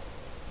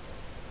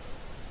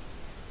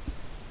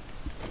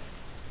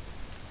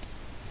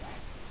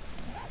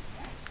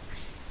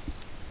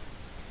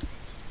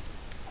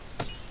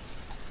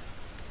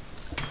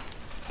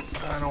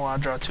 I don't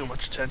want to draw too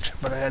much attention,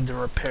 but I had to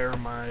repair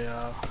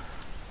my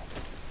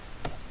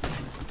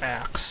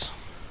axe.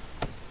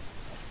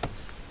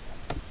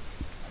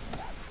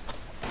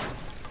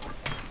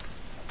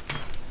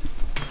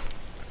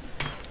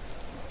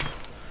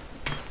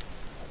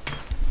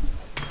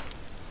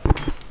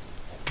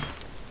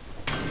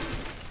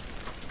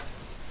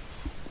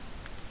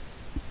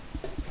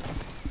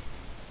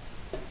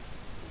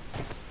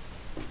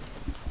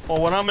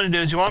 Well, what I'm going to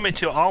do is, you want me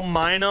to? I'll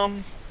mine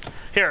them.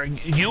 Here,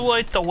 you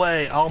light the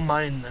way. I'll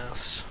mine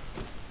this.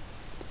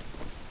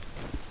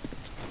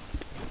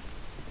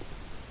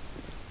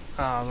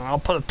 Then I'll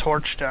put a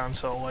torch down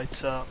so it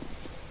lights up.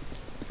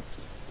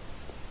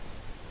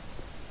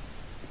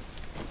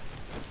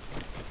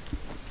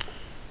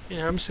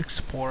 Yeah, I'm just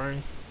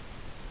exploring.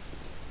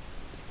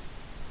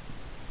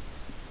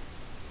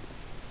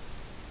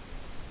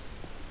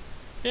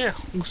 Yeah,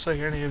 looks like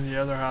any of the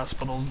other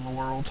hospitals in the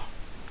world.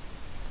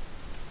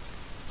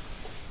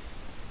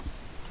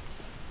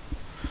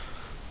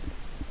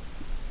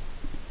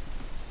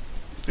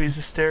 These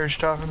the stairs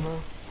you're talking about?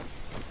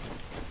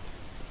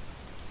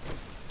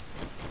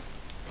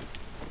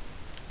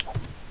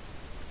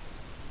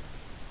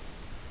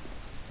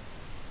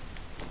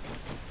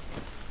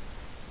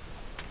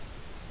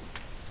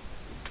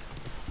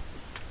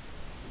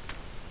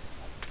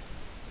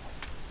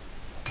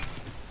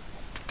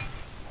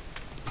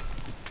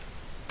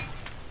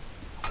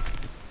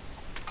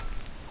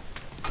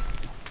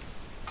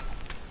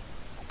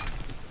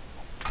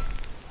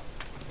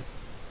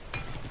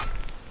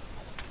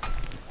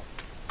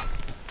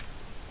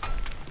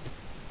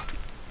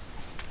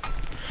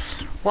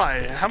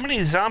 Why? How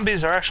many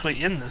zombies are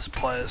actually in this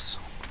place?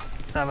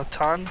 Not a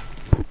ton?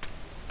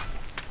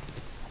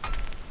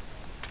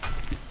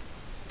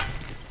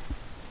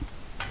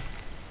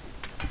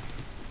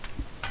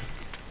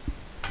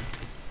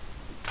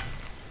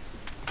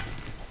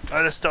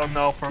 I just don't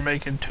know if we're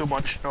making too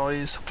much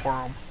noise for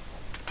them.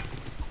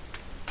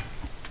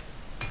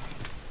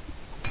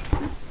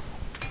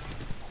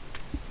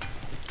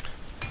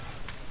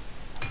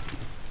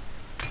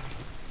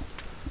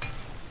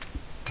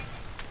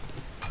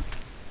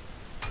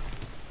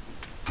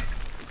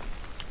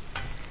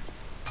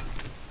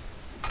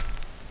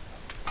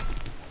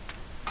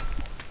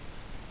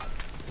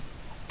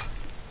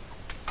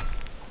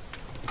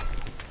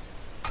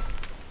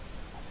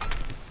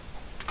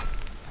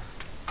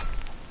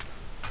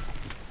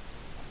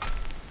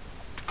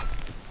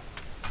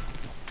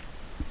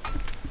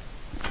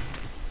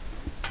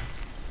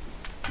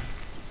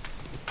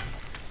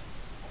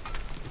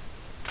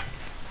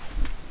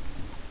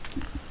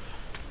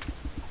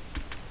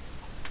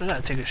 I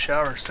gotta take a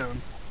shower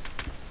soon.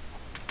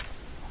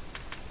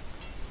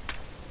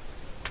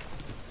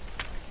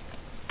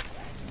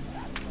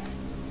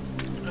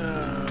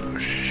 Oh,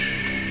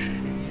 shit.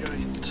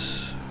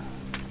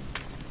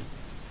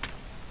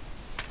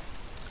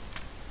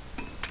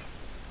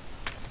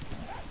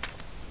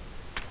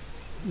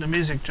 The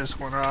music just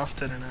went off,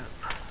 didn't it?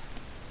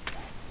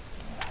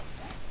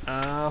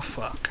 Oh,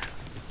 fuck.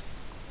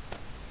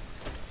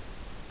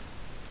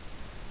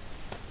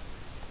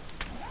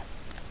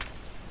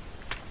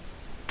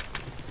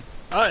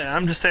 Oh yeah,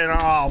 I'm just saying,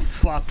 oh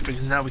fuck,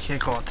 because now we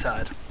can't go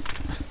outside.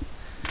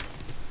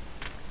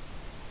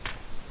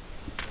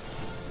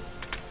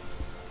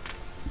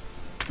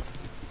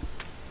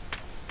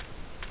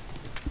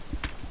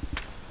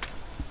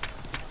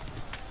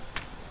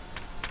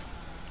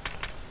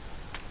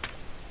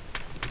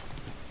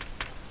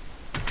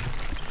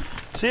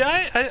 See,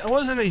 I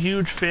wasn't a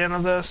huge fan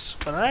of this,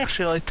 but I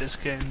actually like this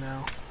game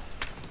now.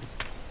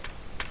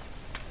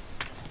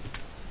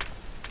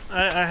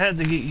 I had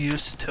to get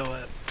used to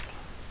it.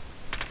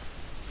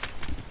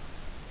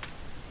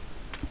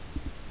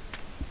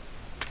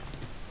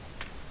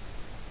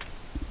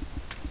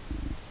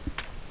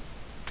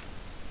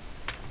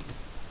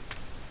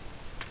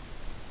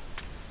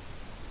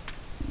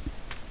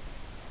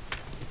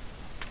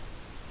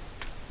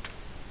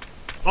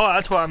 Oh,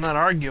 that's why I'm not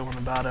arguing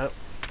about it.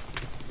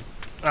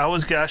 I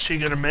was actually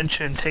going to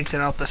mention taking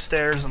out the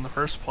stairs in the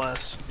first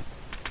place.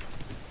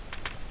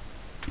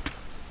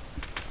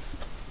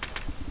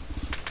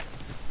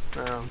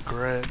 Oh,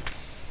 great.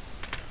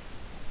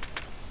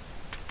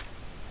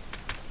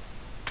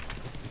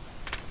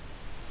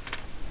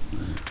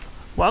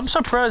 Well, I'm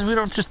surprised we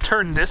don't just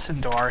turn this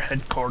into our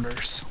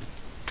headquarters.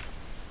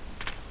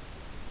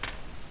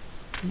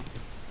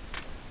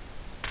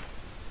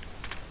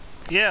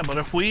 Yeah, but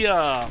if we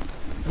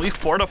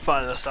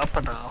fortify this up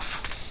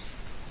enough.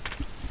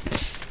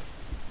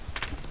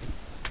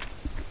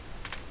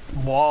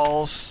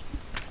 Walls,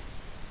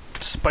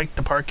 spike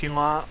the parking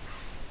lot.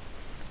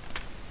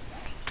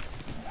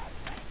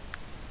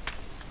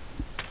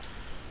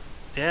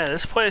 Yeah,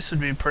 this place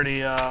would be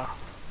pretty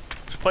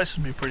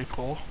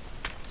cool.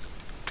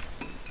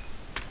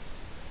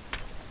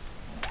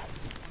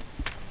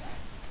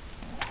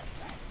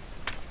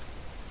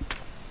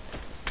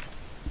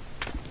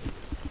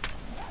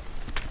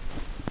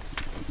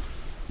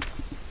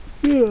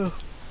 Yeah.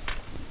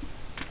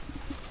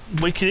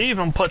 We could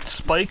even put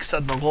spikes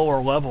at the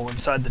lower level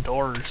inside the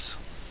doors.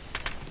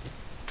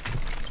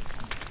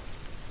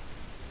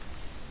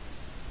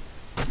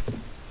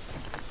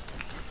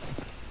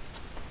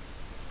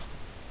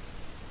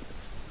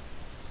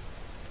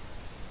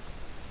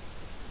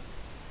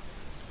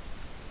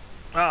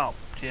 Oh,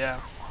 yeah.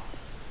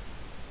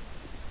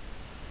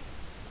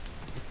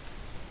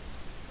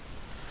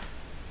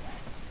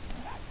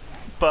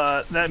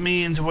 But that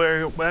means we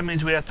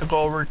have to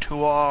go over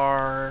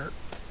to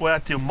we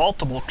have to do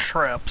multiple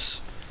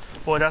trips.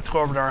 We'd have to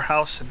go over to our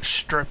house and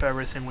strip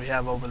everything we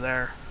have over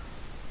there.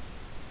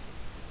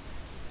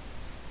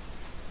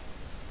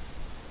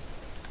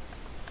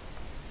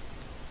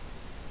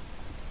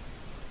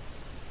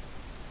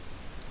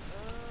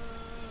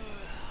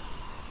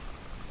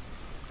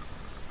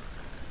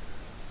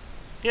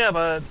 Yeah,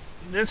 but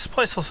this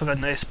place looks like a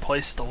nice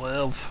place to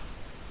live.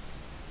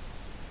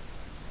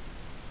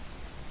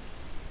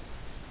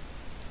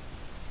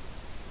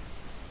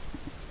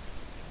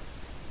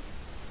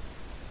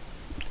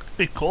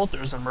 It'd be cool if there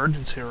was an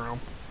emergency room.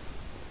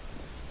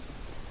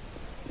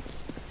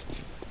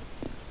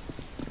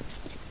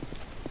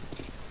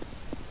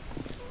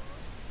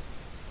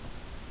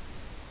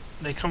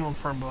 They coming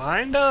from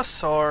behind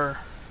us, or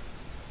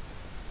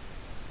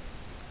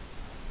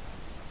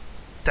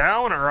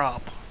down or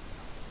up?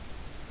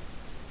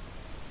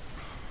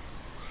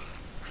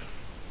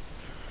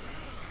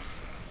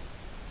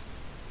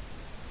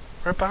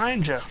 Right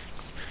behind you.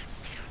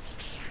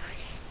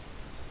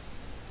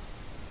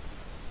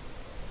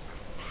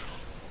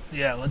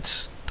 Yeah,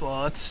 let's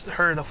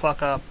hurry the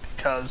fuck up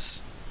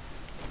because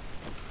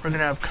we're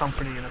gonna have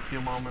company in a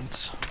few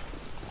moments.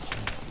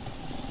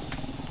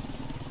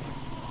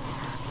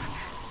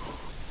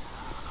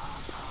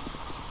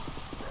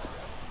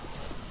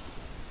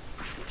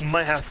 You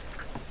might have.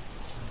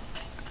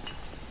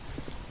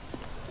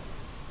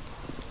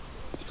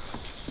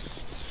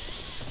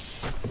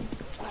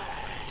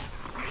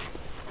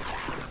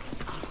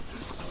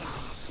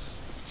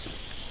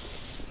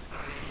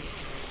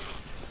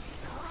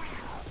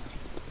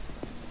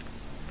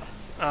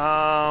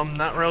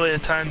 Not really a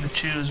time to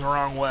choose the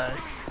wrong way.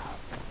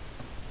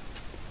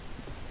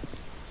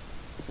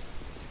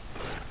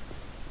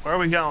 Where are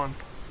we going?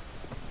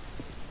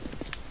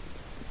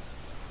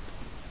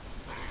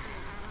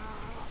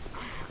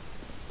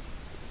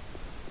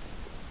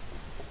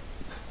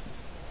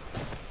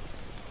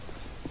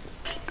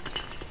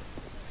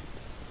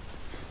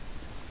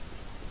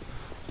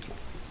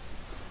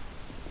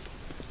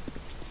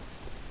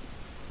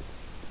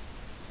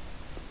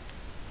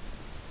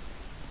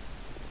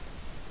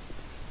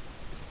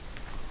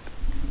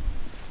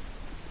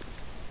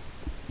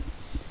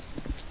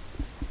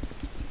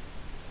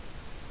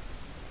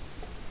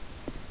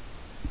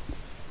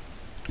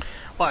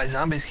 Why,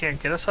 zombies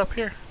can't get us up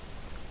here?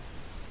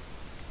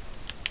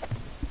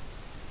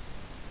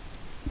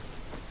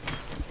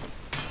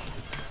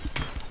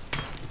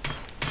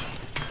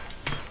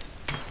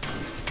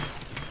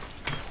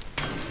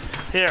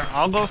 Here,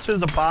 I'll go through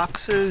the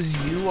boxes,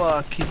 you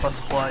keep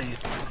us light.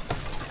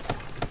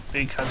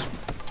 Because...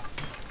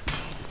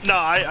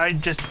 No,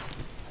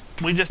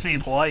 we just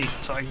need light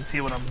so I can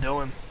see what I'm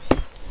doing.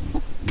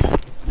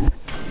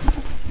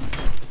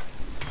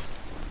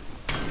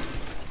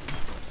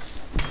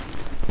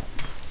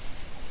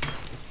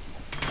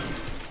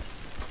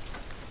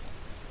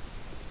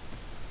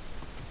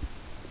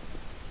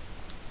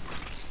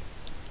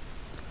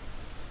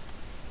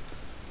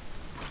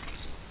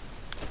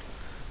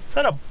 Is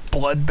that a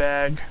blood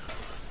bag?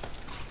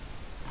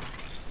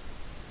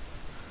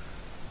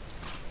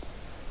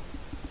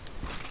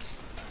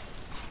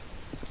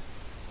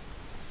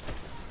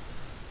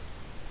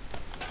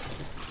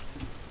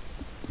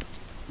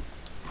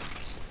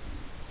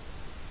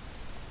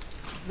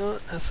 No,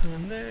 that's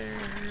in there.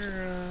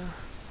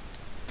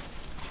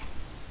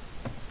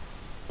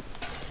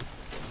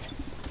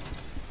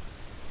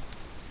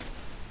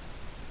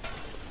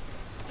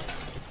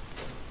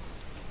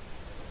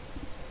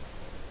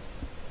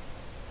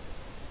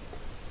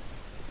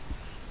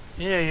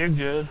 Yeah, you're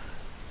good.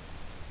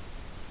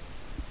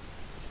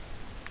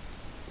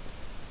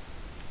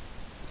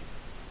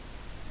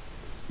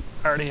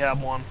 I already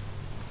have one.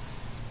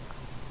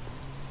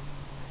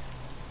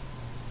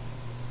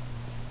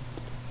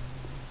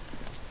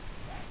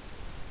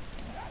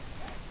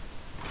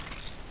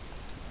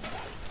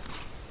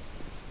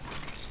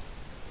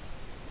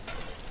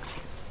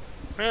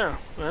 Yeah,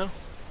 well,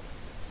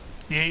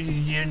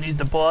 you need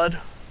the blood.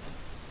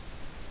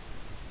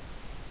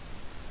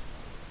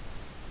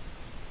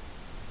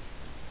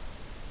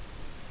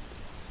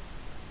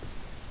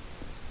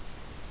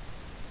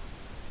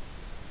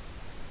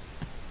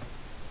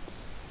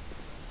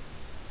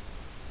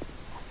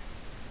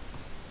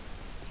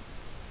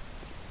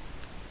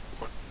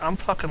 I'm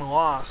fucking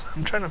lost.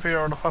 I'm trying to figure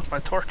out where the fuck my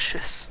torch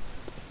is.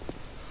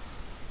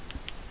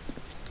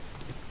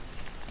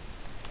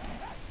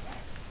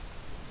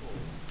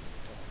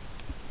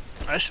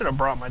 I should have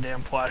brought my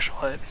damn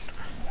flashlight.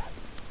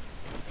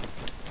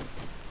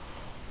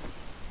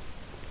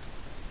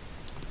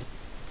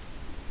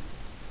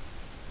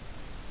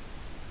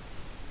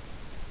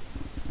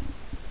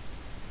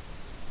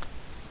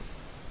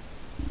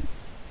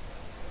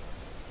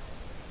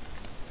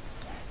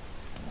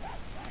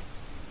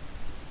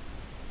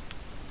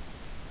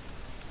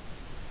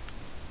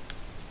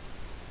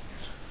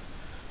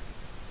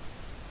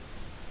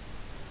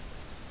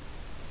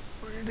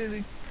 Where did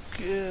it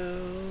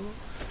go?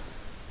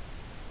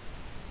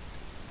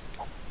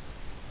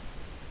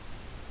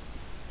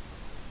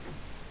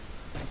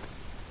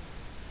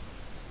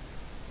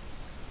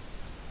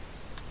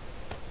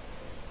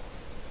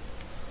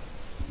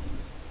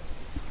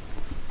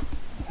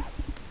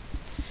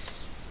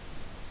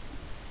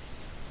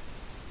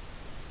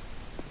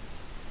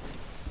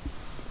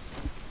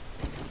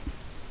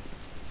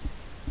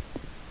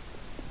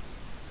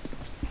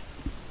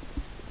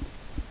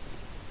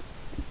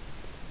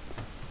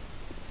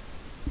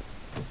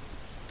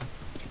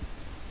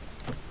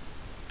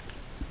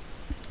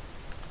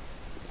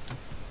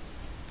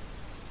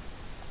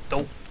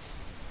 Nope.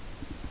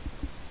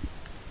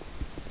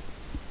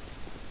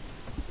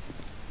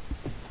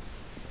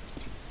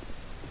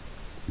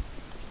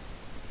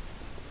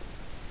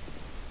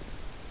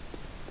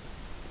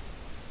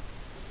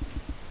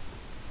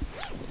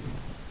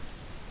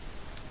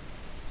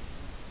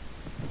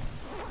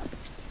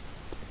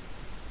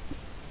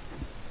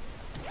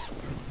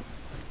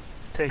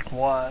 Take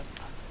what?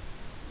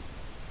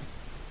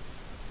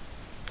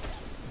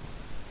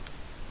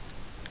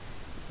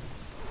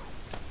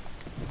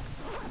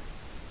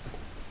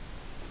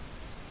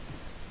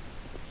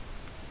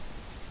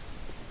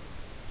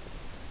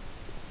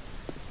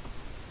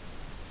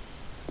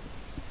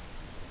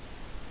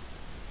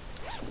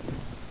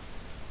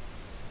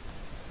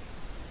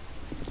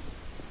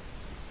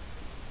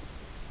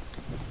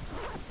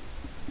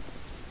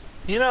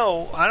 You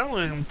know, I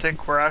don't even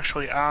think we're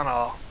actually on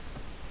a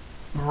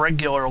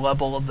regular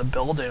level of the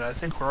building. I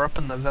think we're up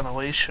in the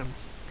ventilation.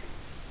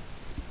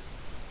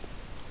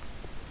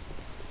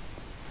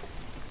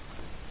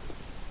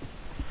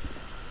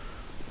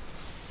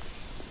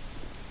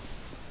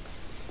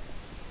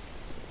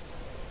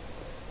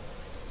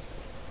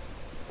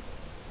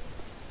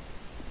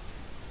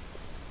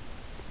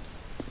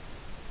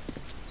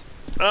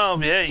 Oh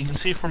yeah, you can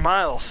see for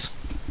miles.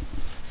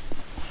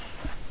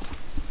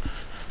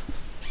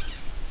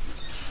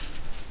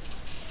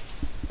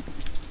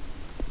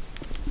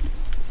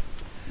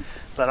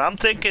 But I'm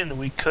thinking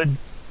we could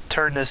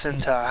turn this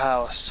into a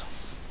house.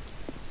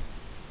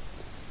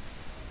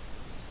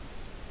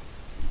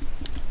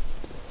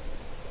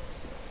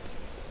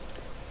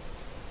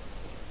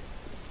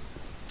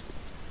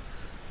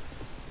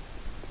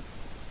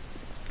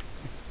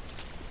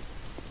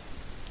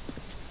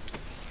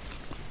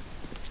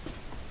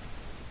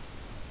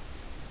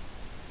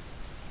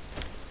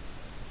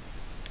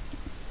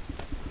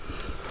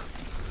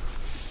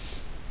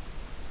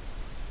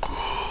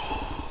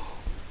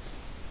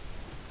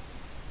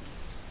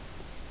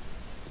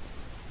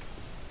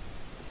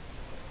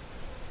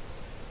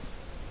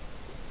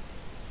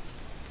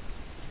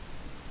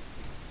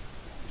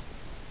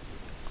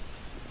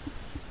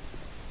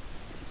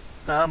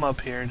 I'm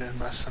up here just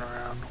messing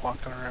around,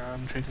 walking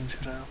around, drinking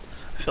shit out.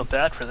 I feel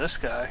bad for this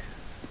guy.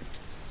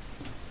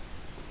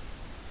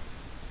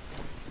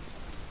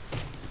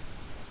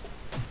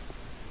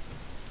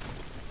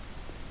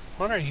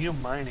 What are you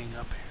mining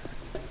up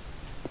here?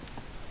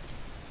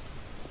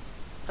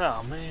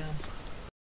 Oh man.